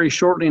doing very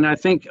shortly, and I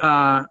think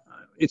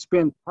it's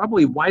been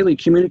probably widely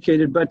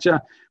communicated, but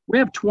we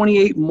have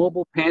 28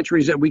 mobile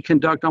pantries that we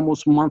conduct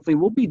almost monthly.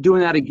 We'll be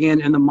doing that again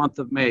in the month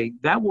of May.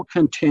 That will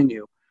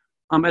continue.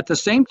 At the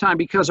same time,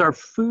 because our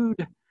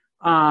food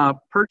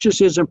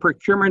purchases and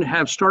procurement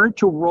have started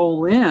to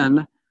roll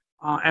in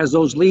as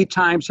those lead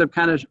times have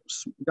kind of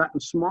gotten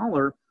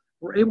smaller,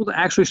 we're able to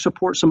actually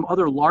support some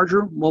other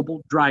larger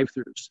mobile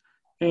drive-thrus.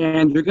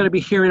 And you're going to be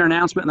hearing an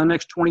announcement in the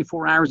next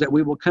 24 hours that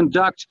we will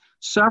conduct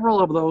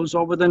several of those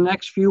over the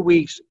next few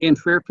weeks in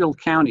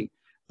Fairfield County.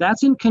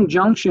 That's in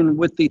conjunction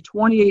with the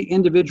 28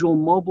 individual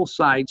mobile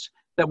sites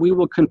that we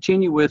will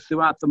continue with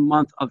throughout the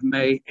month of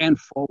May and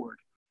forward.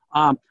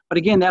 But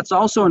again, that's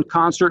also in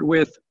concert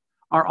with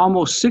our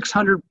almost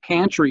 600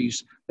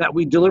 pantries that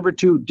we deliver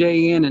to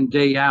day in and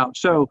day out.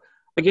 So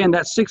again,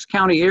 that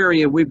 6-county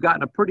area, we've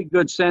gotten a pretty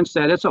good sense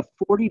that it's a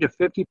 40 to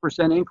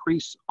 50%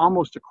 increase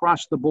almost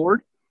across the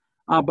board.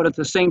 But at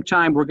the same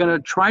time, we're going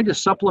to try to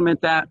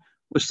supplement that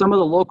with some of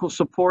the local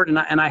support. And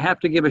I have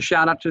to give a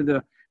shout out to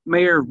the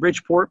mayor of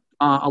Bridgeport,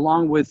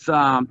 along with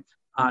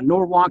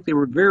Norwalk. They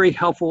were very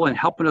helpful in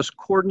helping us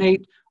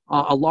coordinate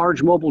a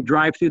large mobile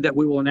drive-through that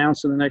we will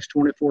announce in the next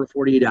 24 to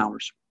 48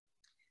 hours.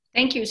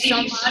 Thank you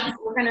so much.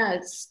 We're going to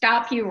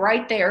stop you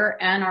right there.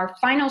 And our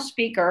final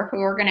speaker, who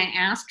we're going to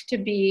ask to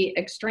be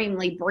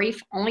extremely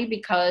brief, only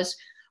because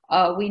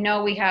we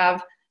know we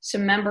have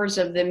some members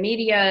of the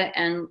media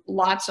and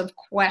lots of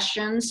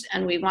questions,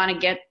 and we want to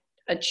get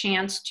a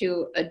chance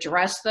to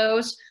address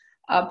those.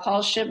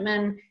 Paul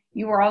Shipman,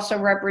 you are also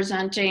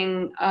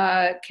representing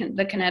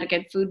the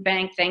Connecticut Food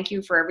Bank. Thank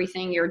you for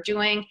everything you're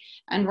doing.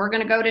 And we're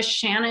going to go to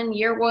Shannon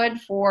Yearwood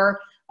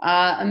for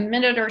a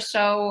minute or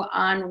so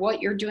on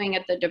what you're doing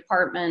at the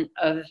Department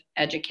of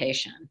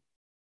Education.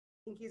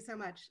 Thank you so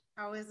much.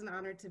 Always an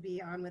honor to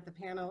be on with a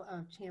panel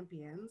of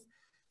champions.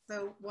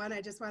 So one,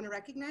 I just want to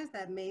recognize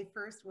that May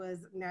 1st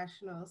was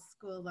National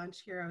School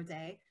Lunch Hero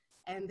Day,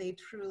 and they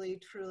truly,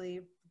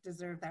 truly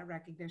deserve that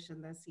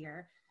recognition this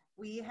year.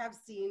 We have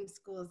seen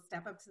schools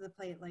step up to the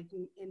plate like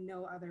in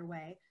no other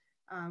way.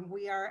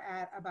 We are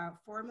at about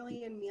 4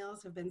 million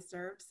meals have been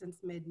served since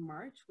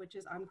mid-March, which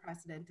is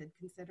unprecedented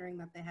considering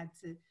that they had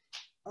to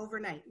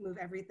overnight move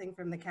everything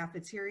from the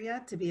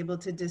cafeteria to be able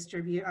to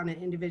distribute on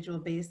an individual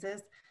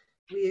basis.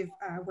 We've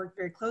worked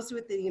very closely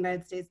with the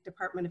United States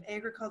Department of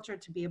Agriculture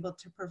to be able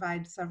to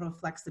provide several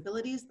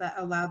flexibilities that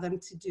allow them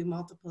to do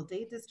multiple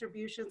day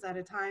distributions at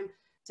a time.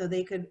 So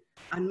they could,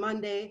 on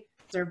Monday,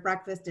 serve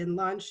breakfast and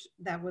lunch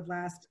that would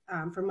last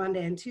for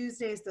Monday and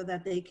Tuesday so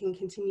that they can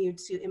continue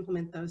to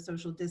implement those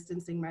social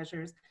distancing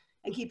measures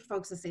and keep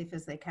folks as safe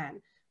as they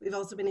can. We've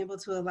also been able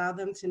to allow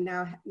them to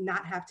now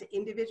not have to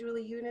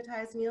individually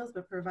unitize meals,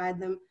 but provide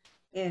them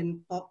in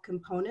bulk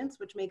components,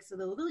 which makes it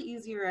a little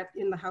easier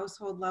in the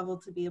household level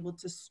to be able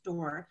to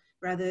store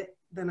rather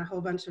than a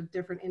whole bunch of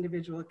different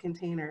individual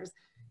containers.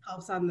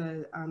 Helps on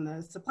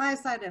the supply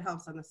side, it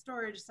helps on the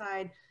storage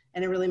side,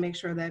 and it really makes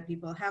sure that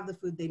people have the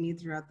food they need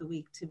throughout the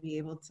week to be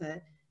able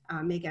to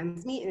make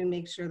ends meet and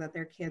make sure that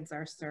their kids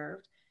are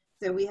served.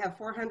 So we have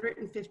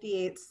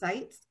 458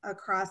 sites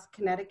across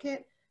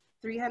Connecticut.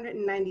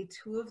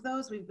 392 of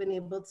those we've been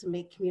able to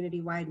make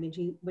community-wide,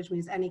 which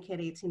means any kid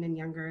 18 and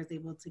younger is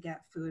able to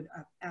get food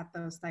at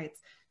those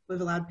sites.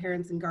 We've allowed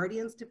parents and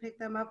guardians to pick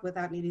them up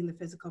without needing the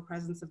physical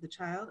presence of the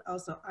child,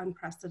 also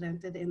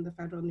unprecedented in the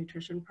federal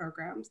nutrition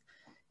programs.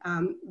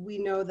 We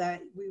know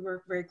that we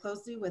work very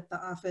closely with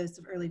the Office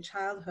of Early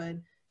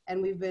Childhood,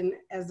 and we've been,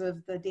 as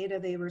of the data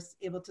they were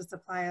able to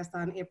supply us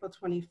on April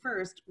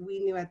 21st, we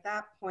knew at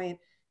that point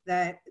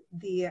that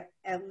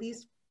at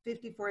least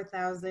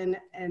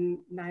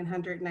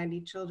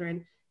 54,990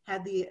 children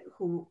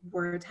who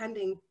were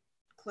attending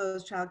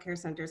closed childcare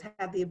centers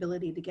had the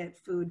ability to get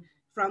food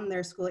from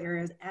their school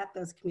areas at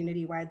those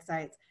community-wide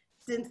sites.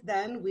 Since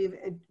then,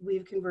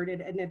 we've converted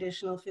an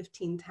additional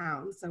 15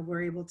 towns, so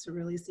we're able to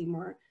really see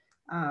more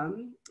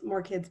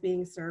kids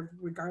being served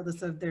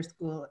regardless of their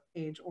school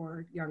age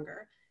or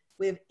younger.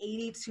 We have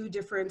 82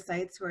 different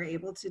sites who are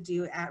able to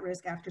do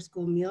at-risk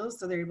after-school meals,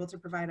 so they're able to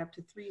provide up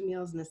to 3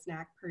 meals and a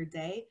snack per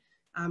day.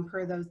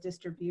 Per those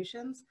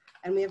distributions.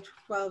 And we have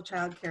 12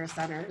 child care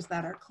centers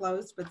that are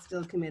closed but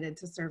still committed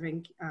to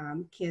serving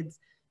kids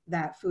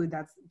that food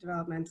that's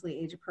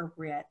developmentally age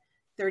appropriate.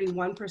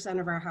 31%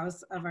 of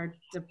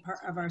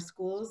our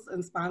schools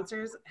and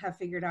sponsors have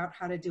figured out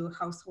how to do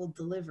household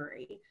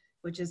delivery,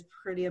 which is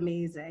pretty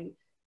amazing,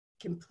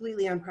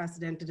 completely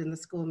unprecedented in the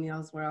school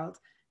meals world.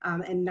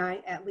 And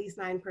at least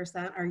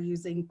 9% are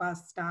using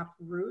bus stop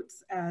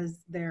routes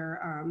as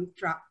their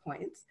drop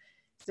points.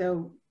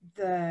 So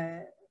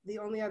the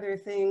only other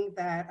thing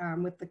that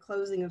with the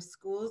closing of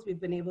schools,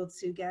 we've been able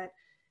to get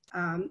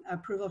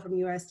approval from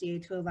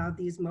USDA to allow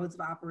these modes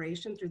of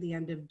operation through the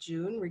end of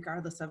June,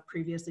 regardless of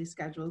previously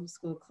scheduled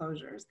school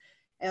closures.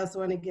 I also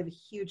want to give a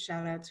huge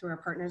shout out to our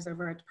partners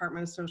over at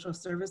Department of Social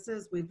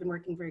Services. We've been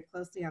working very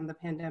closely on the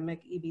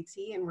pandemic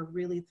EBT, and we're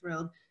really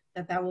thrilled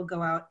that that will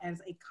go out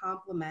as a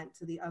complement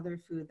to the other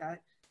food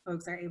that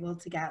folks are able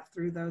to get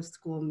through those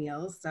school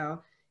meals.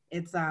 So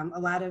it's a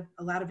lot of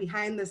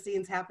behind the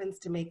scenes happens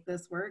to make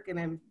this work, and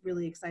I'm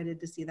really excited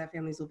to see that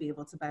families will be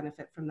able to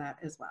benefit from that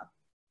as well.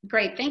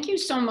 Great, thank you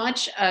so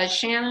much,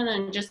 Shannon,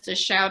 and just a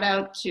shout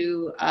out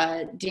to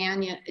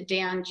Dan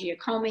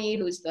Giacomi,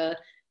 who's the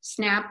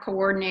SNAP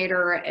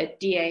coordinator at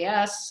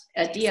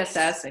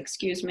DSS,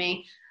 excuse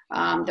me.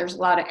 There's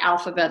a lot of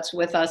alphabets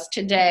with us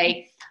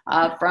today.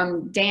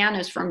 Dan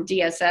is from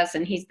DSS,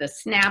 and he's the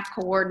SNAP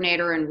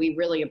coordinator, and we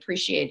really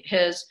appreciate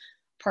his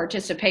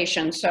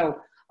participation.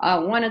 So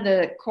one of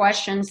the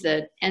questions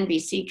that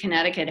NBC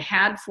Connecticut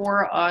had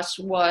for us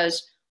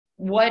was,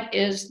 what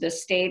is the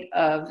state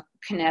of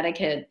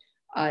Connecticut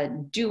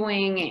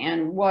doing,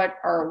 and what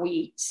are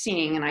we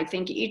seeing? And I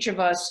think each of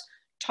us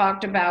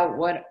talked about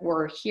what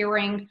we're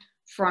hearing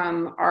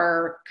from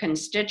our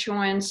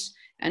constituents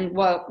and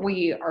what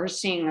we are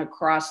seeing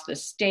across the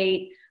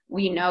state.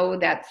 We know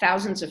that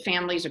thousands of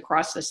families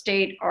across the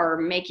state are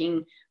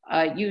making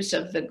use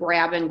of the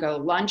grab-and-go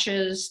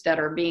lunches that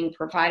are being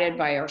provided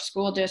by our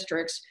school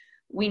districts.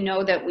 We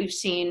know that we've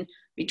seen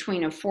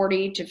between a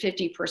 40 to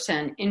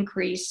 50%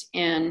 increase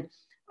in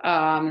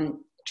foot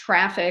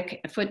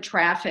traffic,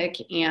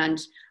 and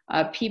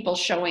people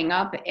showing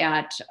up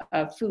at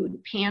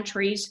food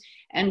pantries.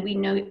 And we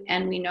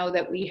know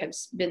that we have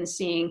been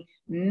seeing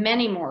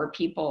many more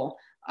people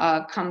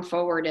come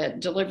forward at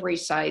delivery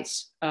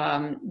sites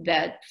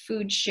that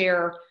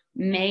Foodshare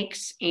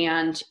makes,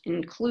 and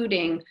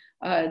including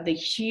the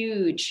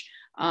huge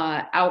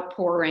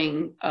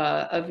outpouring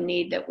of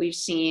need that we've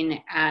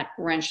seen at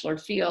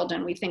Rentschler Field.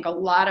 And we think a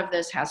lot of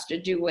this has to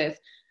do with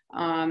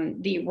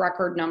the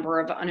record number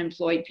of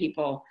unemployed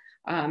people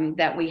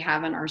that we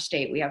have in our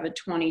state. We have a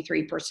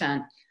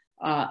 23%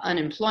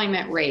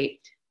 unemployment rate,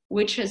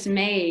 which has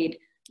made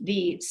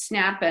the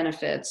SNAP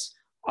benefits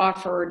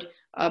offered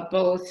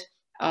both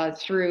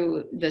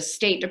through the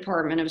State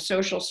Department of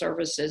Social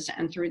Services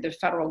and through the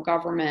federal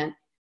government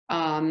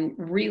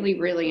really,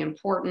 really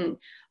important.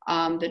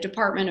 The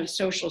Department of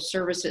Social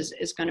Services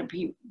is going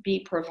to be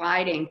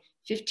providing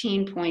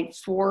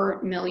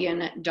 $15.4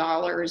 million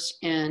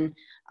in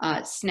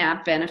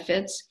SNAP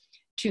benefits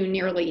to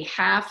nearly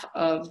half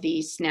of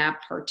the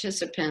SNAP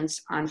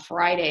participants on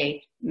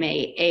Friday,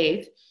 May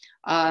 8th.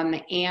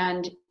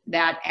 And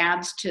that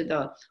adds to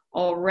the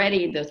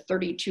already the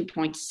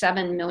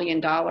 $32.7 million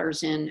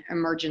in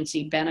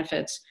emergency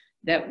benefits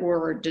that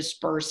were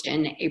dispersed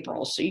in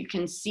April. So you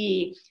can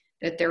see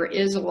that there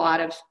is a lot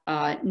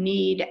of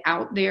need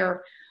out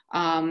there,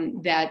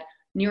 that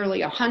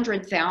nearly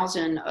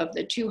 100,000 of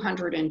the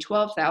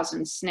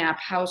 212,000 SNAP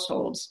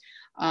households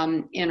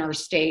in our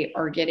state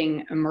are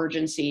getting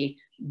emergency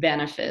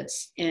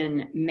benefits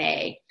in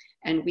May.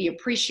 And we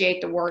appreciate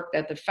the work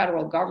that the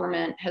federal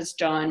government has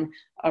done,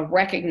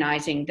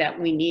 recognizing that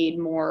we need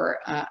more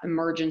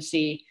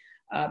emergency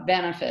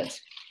benefits.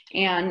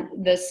 And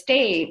the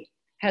state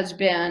has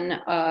been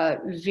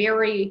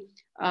very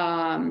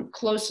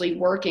closely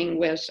working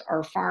with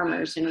our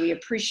farmers, and we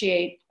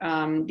appreciate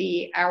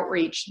the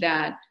outreach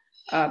that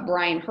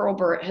Bryan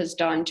Hurlburt has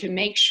done to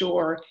make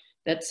sure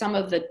that some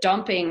of the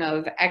dumping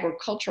of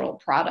agricultural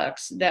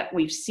products that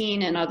we've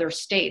seen in other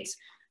states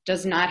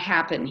does not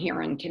happen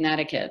here in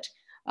Connecticut.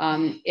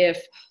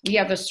 If we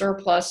have a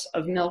surplus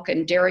of milk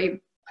and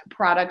dairy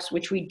products,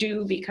 which we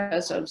do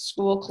because of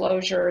school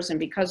closures and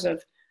because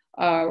of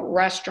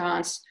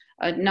restaurants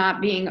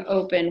not being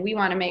open, we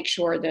want to make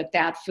sure that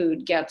that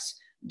food gets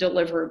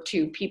delivered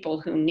to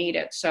people who need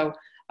it. So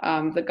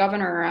the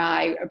governor and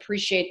I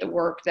appreciate the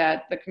work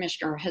that the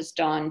commissioner has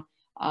done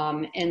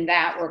in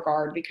that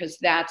regard, because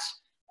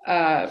that's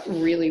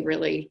really,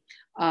 really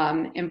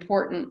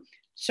important.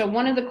 So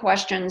one of the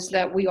questions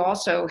that we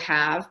also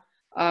have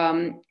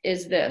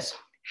is this: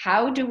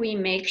 how do we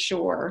make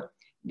sure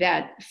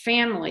that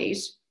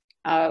families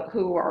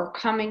who are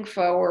coming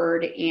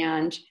forward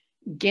and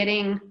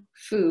getting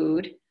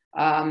food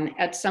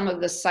at some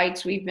of the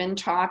sites we've been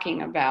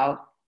talking about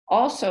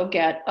also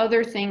get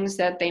other things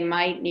that they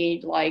might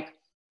need, like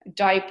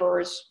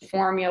diapers,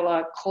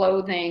 formula,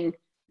 clothing,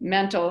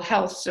 mental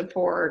health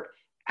support,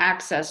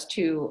 access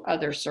to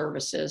other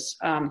services?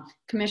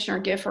 Commissioner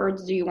Gifford,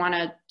 do you want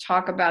to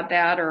talk about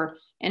that, or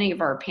any of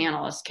our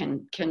panelists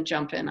can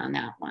jump in on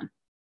that one?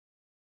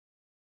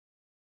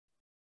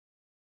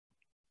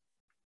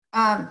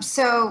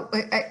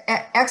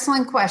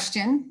 Excellent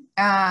question.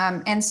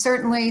 And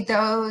certainly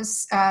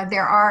those,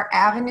 there are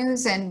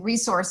avenues and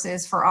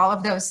resources for all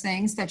of those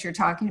things that you're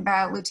talking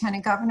about,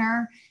 Lieutenant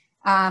Governor.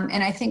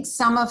 And I think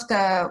some of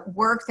the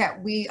work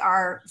that we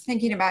are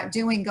thinking about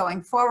doing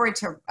going forward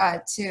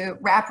to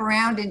wrap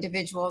around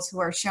individuals who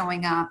are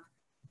showing up,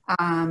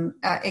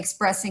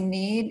 expressing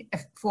need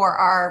for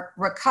our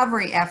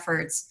recovery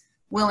efforts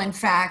will in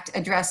fact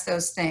address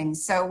those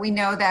things. So we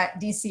know that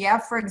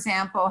DCF, for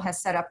example,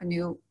 has set up a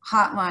new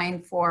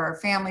hotline for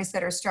families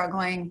that are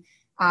struggling,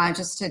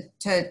 just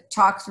to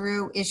talk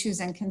through issues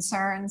and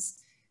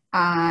concerns.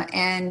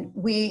 And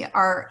we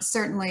are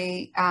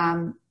certainly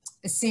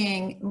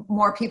seeing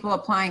more people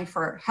applying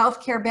for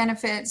healthcare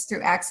benefits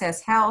through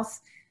Access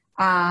Health,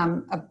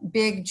 a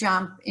big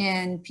jump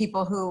in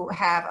people who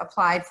have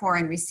applied for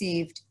and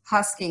received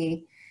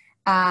Husky,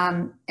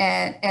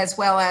 as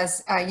well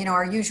as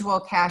our usual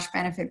cash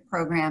benefit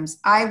programs.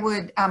 I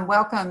would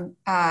welcome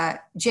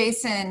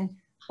Jason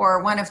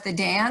or one of the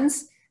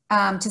Dans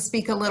to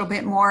speak a little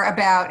bit more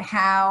about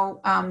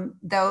how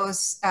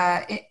those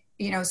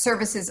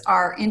services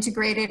are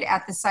integrated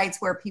at the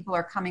sites where people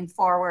are coming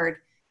forward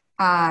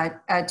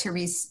to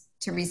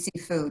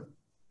receive food.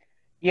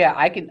 Yeah,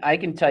 I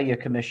can tell you,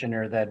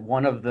 Commissioner, that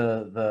one of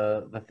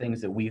the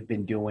things that we've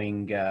been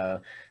doing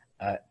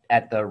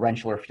at the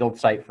Rentschler Field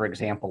site, for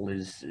example,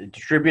 is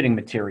distributing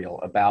material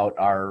about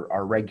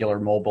our regular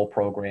mobile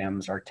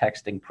programs, our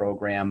texting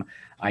program.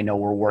 I know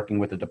we're working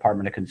with the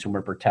Department of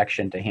Consumer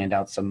Protection to hand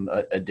out some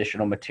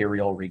additional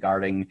material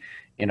regarding,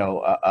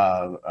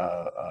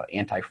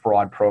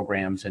 anti-fraud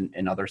programs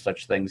and other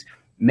such things.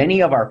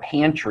 Many of our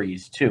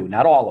pantries too,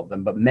 not all of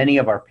them, but many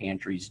of our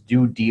pantries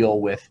do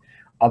deal with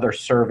other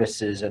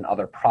services and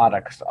other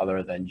products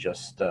other than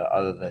just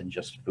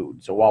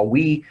food. So while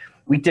we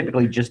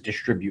typically just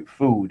distribute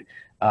food,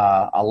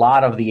 a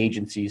lot of the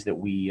agencies that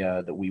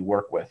we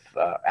work with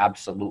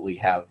absolutely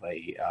have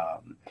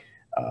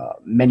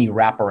many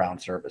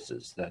wraparound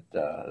services that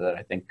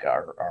I think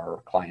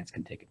our clients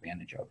can take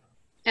advantage of.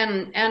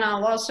 And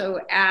I'll also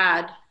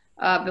add,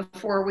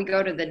 before we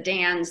go to the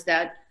Dans,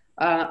 that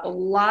a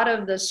lot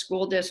of the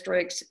school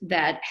districts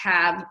that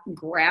have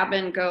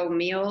grab-and-go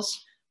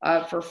meals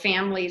for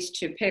families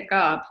to pick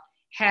up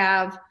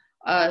have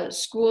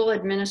school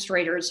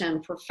administrators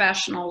and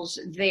professionals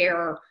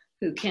there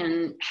who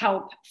can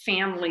help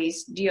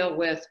families deal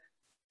with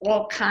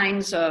all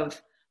kinds of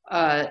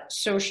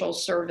social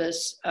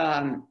service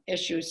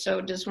issues. So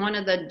does one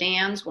of the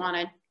Dans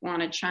want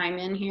to chime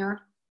in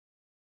here?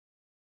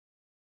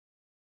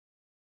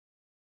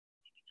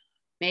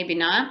 Maybe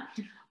not.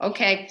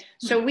 Okay,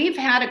 so we've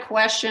had a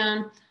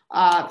question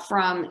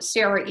from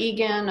Sarah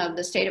Egan of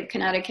the state of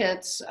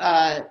Connecticut's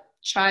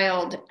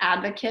child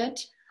advocate.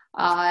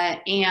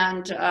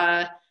 And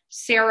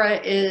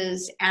Sarah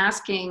is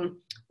asking,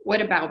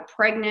 what about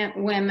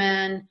pregnant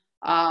women,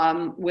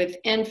 with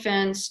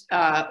infants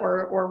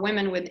or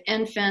women with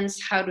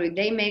infants? How do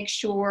they make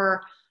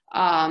sure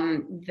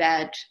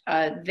that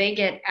they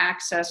get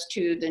access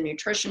to the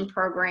nutrition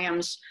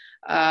programs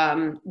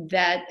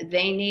that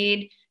they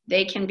need?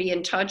 They can be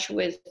in touch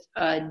with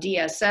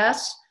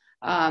DSS,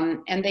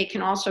 and they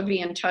can also be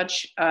in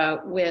touch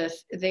with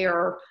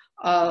their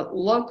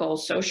local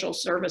social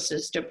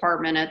services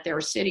department at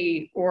their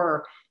city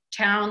or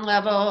town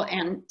level.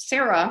 And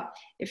Sarah,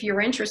 if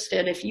you're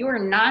interested, if you are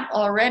not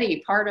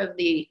already part of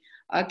the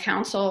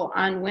Council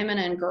on Women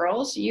and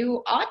Girls,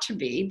 you ought to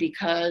be,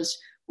 because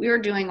we are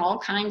doing all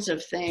kinds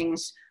of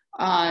things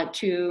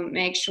to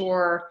make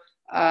sure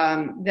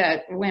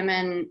that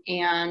women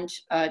and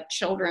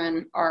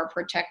children are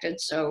protected.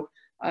 So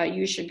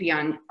you should be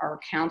on our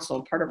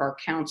council, part of our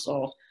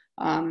council,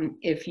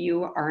 if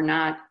you are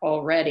not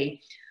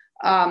already.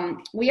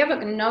 We have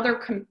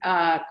another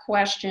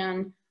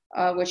question,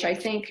 which I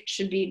think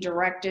should be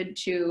directed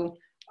to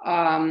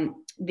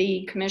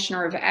the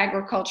Commissioner of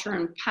Agriculture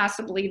and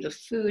possibly the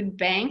food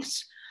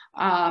banks.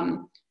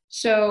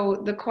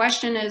 So the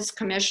question is,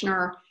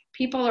 Commissioner,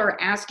 people are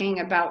asking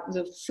about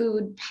the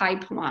food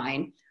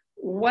pipeline.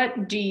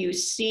 What do you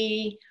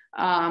see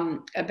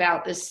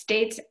about the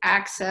state's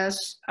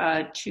access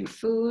to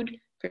food,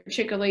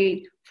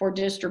 particularly for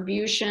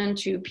distribution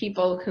to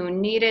people who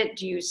need it?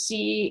 Do you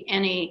see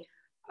any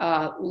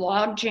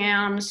log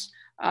jams,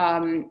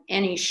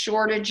 any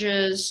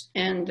shortages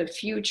in the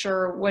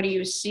future? What do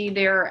you see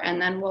there? And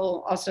then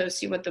we'll also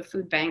see what the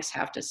food banks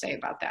have to say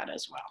about that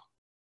as well.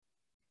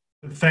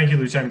 Thank you,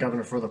 Lieutenant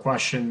Governor, for the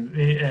question,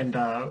 and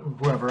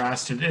whoever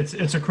asked it.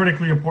 It's a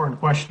critically important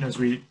question as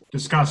we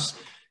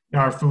discuss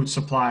our food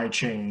supply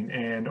chain.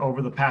 And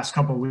over the past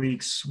couple of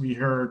weeks, we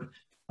heard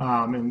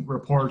in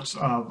reports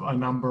of a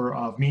number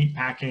of meat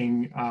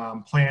packing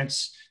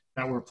plants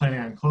that were planning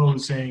on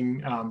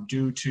closing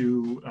due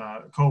to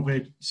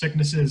COVID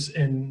sicknesses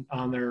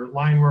on their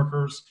line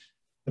workers.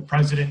 The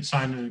president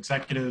signed an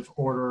executive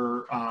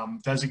order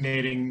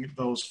designating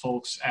those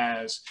folks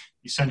as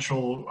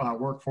essential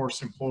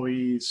workforce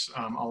employees,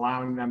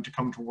 allowing them to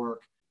come to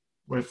work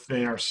if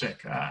they are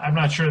sick. I'm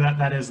not sure that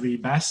that is the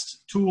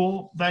best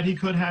tool that he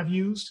could have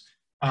used,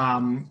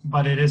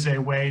 but it is a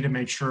way to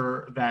make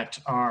sure that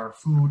our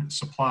food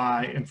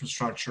supply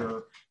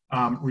infrastructure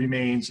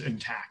remains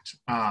intact.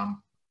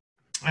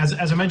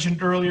 As I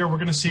mentioned earlier, we're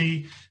going to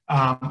see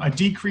a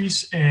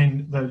decrease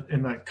in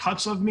the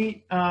cuts of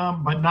meat,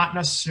 but not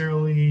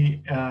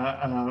necessarily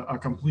a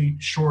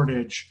complete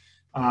shortage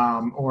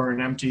or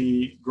an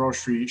empty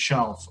grocery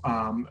shelf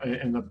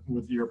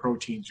with your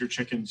proteins, your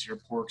chickens, your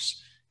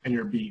porks, and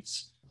your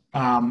beefs.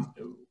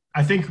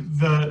 I think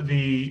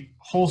the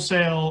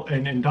wholesale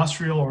and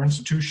industrial or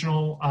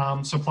institutional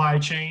supply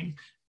chain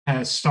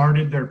has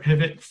started their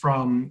pivot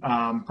from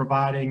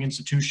providing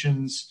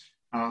institutions,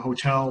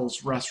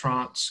 hotels,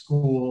 restaurants,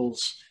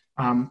 schools,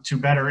 to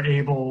better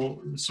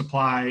able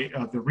supply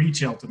the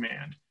retail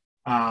demand.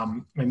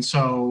 And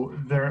so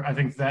I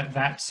think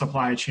that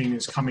supply chain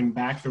is coming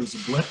back. There was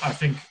a blip, I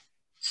think,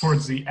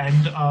 towards the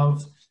end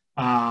of,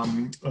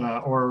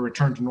 or a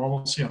return to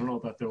normalcy. I don't know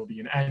that there will be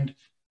an end,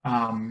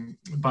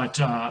 but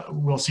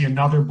we'll see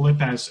another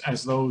blip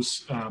as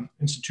those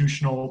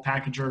institutional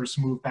packagers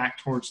move back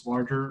towards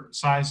larger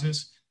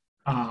sizes.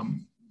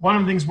 One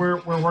of the things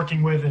we're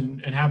working with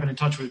and have been in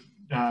touch with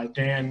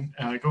Dan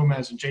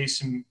Gomez and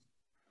Jason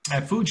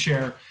at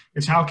Foodshare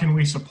is how can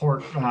we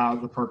support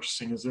the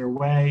purchasing? Is there a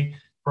way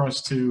for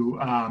us to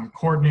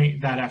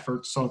coordinate that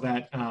effort so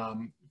that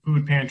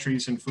food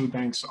pantries and food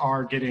banks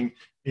are getting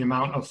the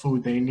amount of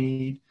food they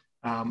need?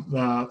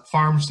 The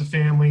Farms to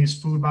Families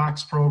Food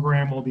Box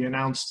program will be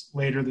announced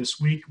later this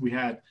week. We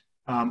had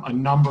a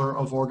number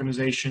of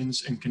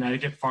organizations in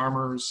Connecticut,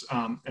 farmers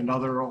and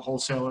other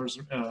wholesalers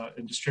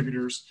and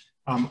distributors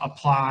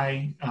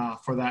apply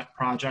for that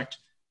project.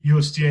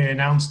 USDA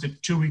announced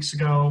it 2 weeks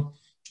ago.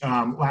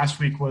 Last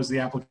week was the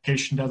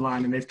application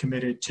deadline, and they've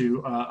committed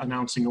to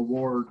announcing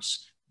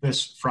awards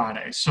this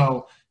Friday.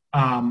 So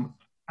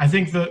I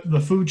think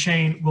the food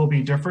chain will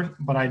be different,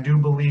 but I do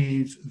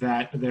believe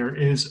that there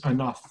is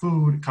enough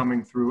food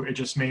coming through. It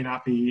just may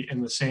not be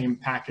in the same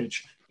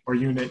package or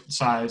unit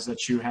size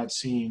that you had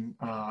seen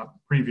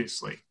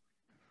previously.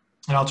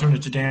 And I'll turn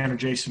it to Dan or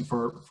Jason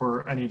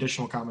for any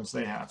additional comments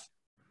they have.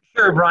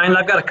 Sure, Brian.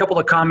 I've got a couple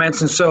of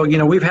comments. And so,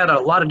 we've had a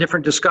lot of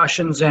different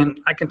discussions, and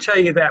I can tell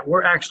you that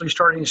we're actually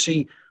starting to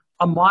see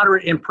a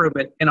moderate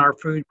improvement in our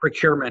food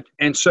procurement.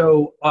 And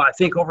so I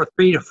think over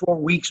 3 to 4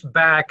 weeks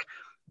back,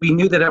 we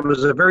knew that it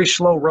was a very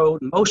slow road.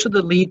 Most of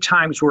the lead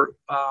times were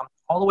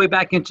all the way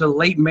back into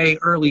late May,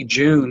 early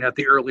June at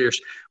the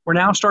earliest. We're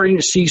now starting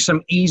to see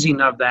some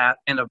easing of that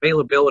and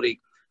availability.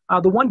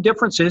 The one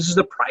difference is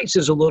the price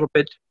is a little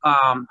bit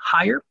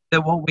higher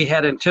than what we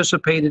had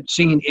anticipated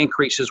seeing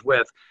increases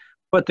with.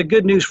 But the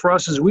good news for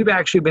us is we've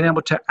actually been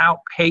able to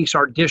outpace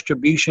our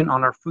distribution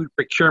on our food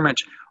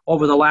procurement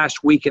over the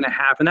last week and a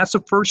half. And that's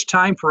the first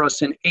time for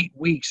us in 8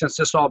 weeks since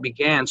this all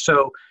began.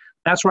 So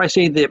that's why I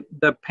say that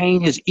the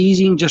pain is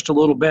easing just a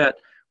little bit.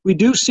 We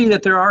do see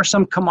that there are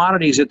some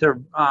commodities that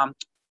they're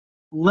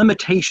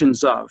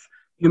limitations of.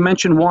 You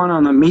mentioned one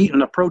on the meat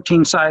and the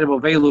protein side of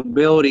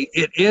availability.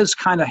 It is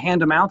kind of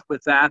hand to mouth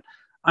with that.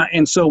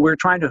 And so we're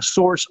trying to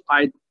source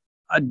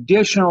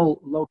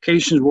additional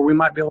locations where we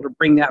might be able to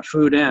bring that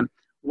food in,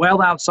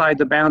 well outside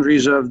the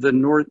boundaries of the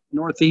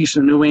Northeast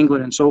and New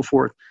England and so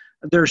forth.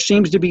 There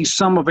seems to be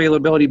some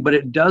availability, but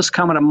it does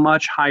come at a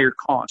much higher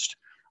cost.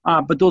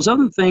 But those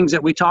other things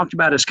that we talked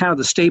about as kind of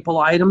the staple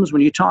items,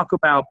 when you talk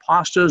about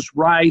pastas,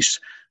 rice,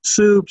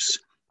 soups,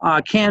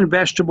 canned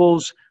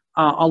vegetables,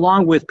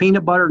 along with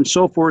peanut butter and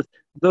so forth,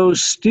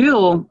 those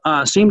still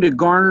seem to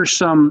garner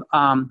some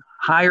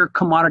higher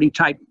commodity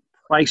type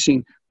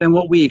pricing than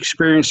what we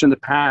experienced in the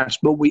past,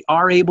 but we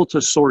are able to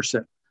source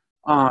it.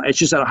 It's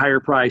just at a higher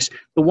price.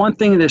 The one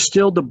thing that is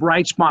still the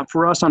bright spot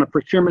for us on the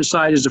procurement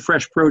side is the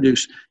fresh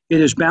produce.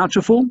 It is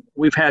bountiful.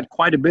 We've had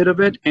quite a bit of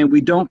it, and we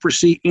don't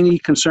foresee any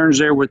concerns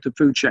there with the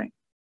food chain.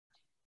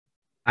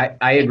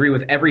 I agree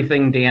with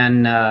everything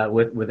Dan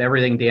with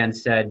everything Dan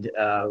said.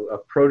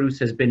 Produce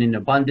has been in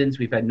abundance.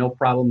 We've had no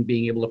problem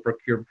being able to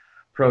procure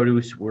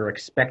produce. We're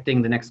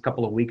expecting the next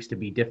couple of weeks to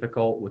be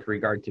difficult with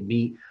regard to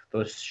meat.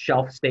 Those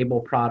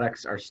shelf-stable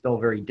products are still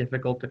very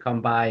difficult to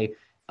come by.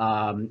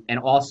 And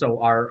also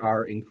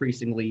are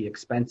increasingly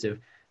expensive.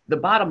 The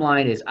bottom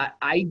line is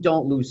I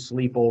don't lose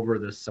sleep over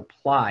the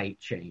supply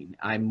chain.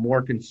 I'm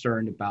more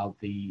concerned about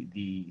the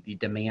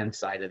demand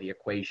side of the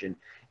equation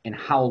and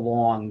how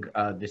long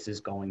this is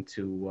going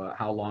to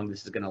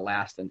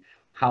last, and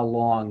how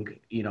long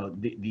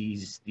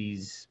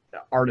these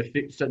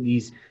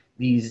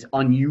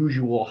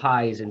unusual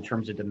highs in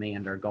terms of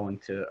demand are going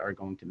to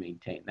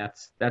maintain.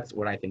 That's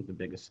what I think the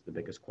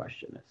biggest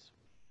question is.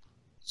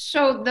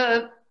 So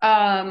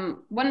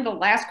one of the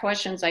last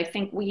questions I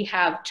think we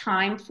have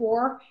time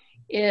for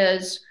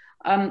is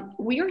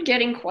we are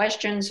getting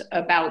questions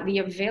about the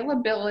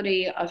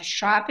availability of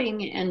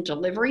shopping and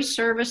delivery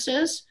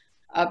services,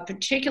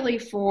 particularly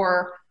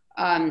for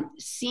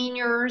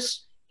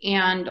seniors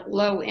and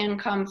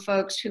low-income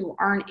folks who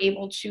aren't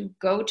able to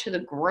go to the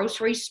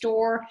grocery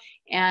store,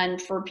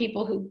 and for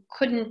people who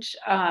couldn't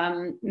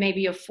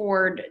maybe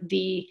afford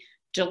the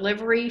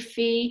delivery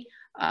fee.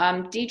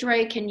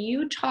 Deidre, can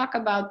you talk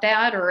about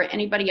that, or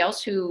anybody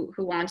else who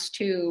wants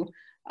to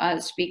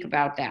speak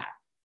about that?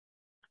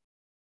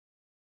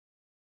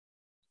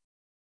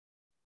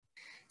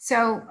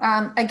 So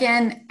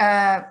again,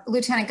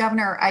 Lieutenant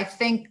Governor, I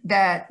think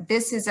that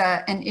this is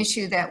an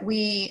issue that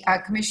we,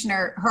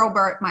 Commissioner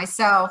Hurlburt,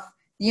 myself,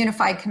 the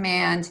Unified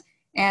Command,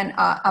 and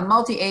a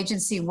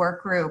multi-agency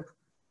work group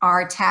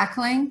are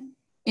tackling,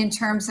 in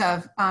terms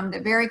of the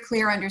very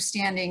clear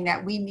understanding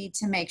that we need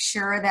to make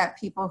sure that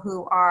people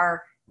who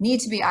need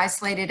to be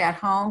isolated at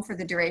home for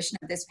the duration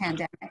of this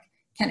pandemic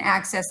can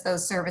access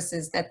those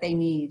services that they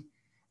need.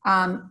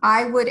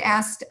 I would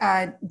ask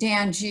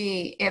Dan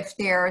G. if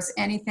there's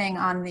anything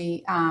on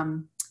the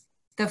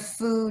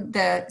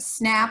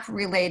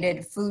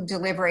SNAP-related food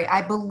delivery.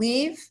 I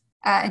believe,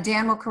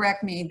 Dan will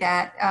correct me,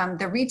 that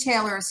the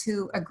retailers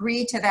who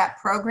agree to that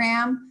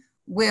program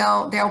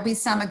there'll be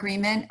some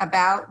agreement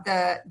about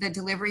the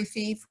delivery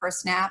fee for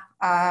SNAP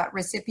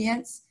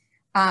recipients,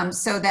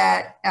 so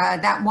that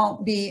that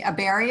won't be a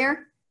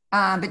barrier.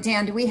 But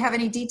Dan, do we have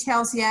any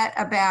details yet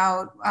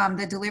about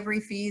the delivery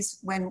fees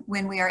when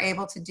we are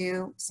able to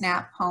do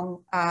SNAP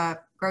home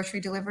grocery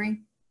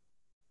delivery?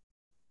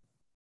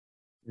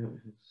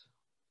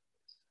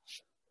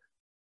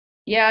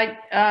 Yeah,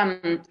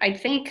 I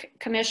think,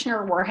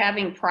 Commissioner, we're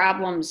having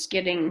problems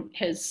getting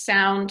his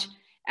sound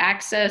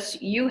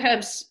access. You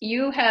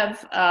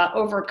have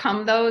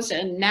overcome those,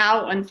 and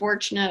now,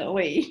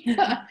 unfortunately,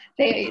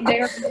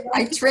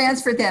 I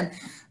transferred them.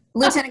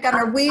 Lieutenant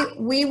Governor,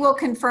 we will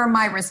confirm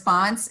my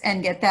response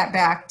and get that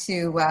back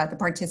to the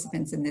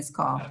participants in this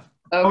call. Okay.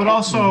 I would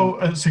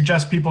also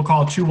suggest people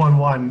call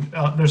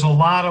 211. There's a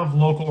lot of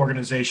local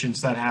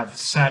organizations that have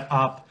set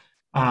up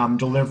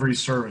delivery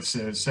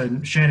services,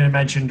 and Shannon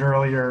mentioned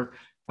earlier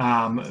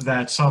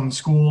that some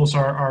schools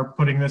are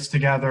putting this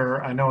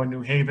together. I know in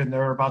New Haven,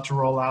 they're about to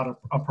roll out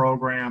a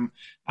program.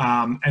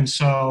 And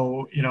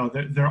so,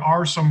 there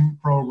are some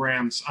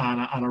programs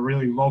on a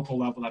really local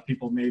level that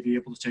people may be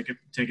able to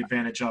take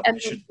advantage of. They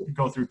should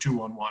go through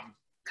 211.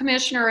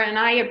 Commissioner, and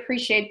I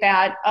appreciate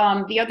that.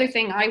 The other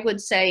thing I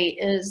would say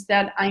is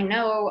that I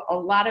know a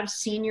lot of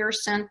senior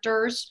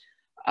centers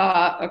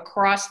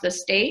across the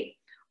state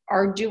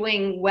are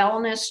doing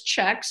wellness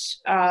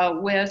checks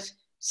with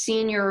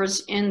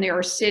seniors in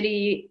their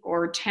city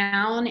or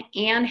town,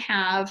 and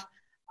have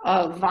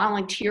a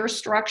volunteer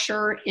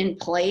structure in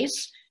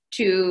place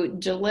to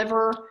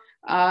deliver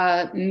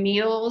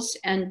meals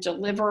and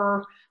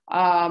deliver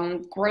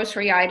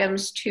grocery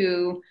items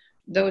to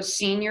those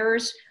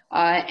seniors.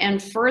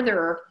 And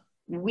further,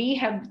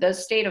 the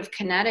state of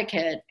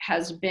Connecticut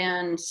has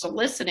been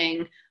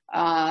soliciting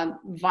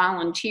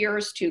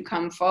volunteers to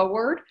come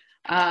forward.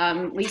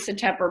 Lisa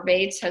Tepper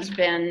Bates has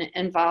been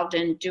involved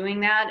in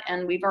doing that,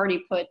 and we've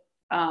already put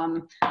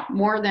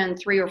more than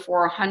 300 or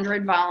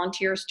 400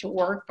 volunteers to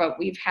work, but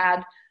we've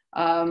had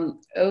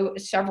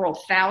several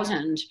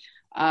thousand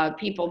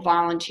people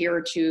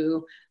volunteer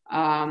to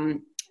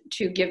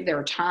to give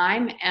their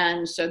time.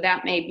 And so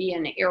that may be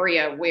an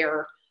area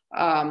where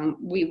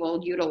we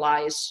will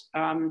utilize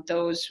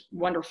those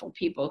wonderful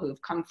people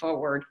who've come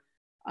forward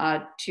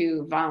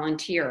to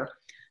volunteer.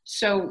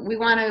 So we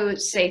want to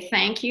say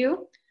thank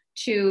you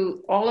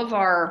to all of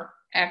our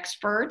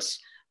experts.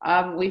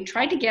 We've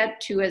tried to get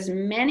to as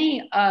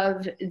many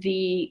of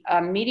the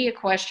media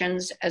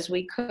questions as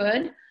we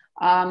could.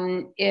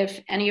 If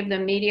any of the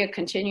media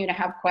continue to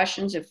have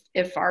questions,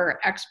 if our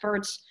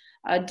experts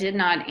did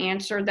not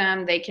answer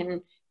them,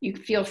 you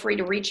feel free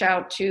to reach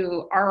out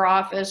to our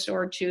office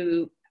or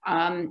to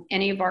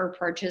any of our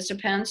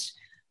participants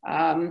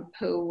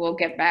who will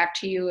get back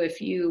to you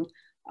if you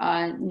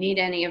need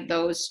any of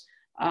those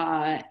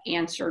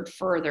answered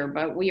further.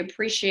 But we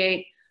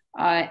appreciate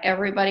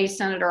everybody.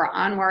 Senator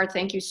Anwar,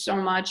 thank you so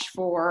much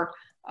for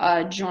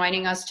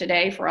joining us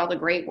today, for all the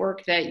great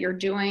work that you're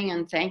doing,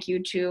 and thank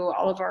you to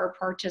all of our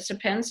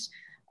participants.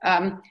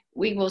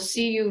 We will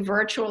see you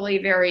virtually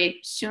very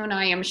soon,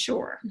 I am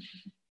sure.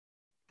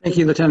 Thank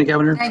you, Lieutenant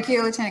Governor. Thank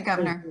you, Lieutenant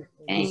Governor.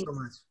 Thank you so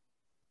much.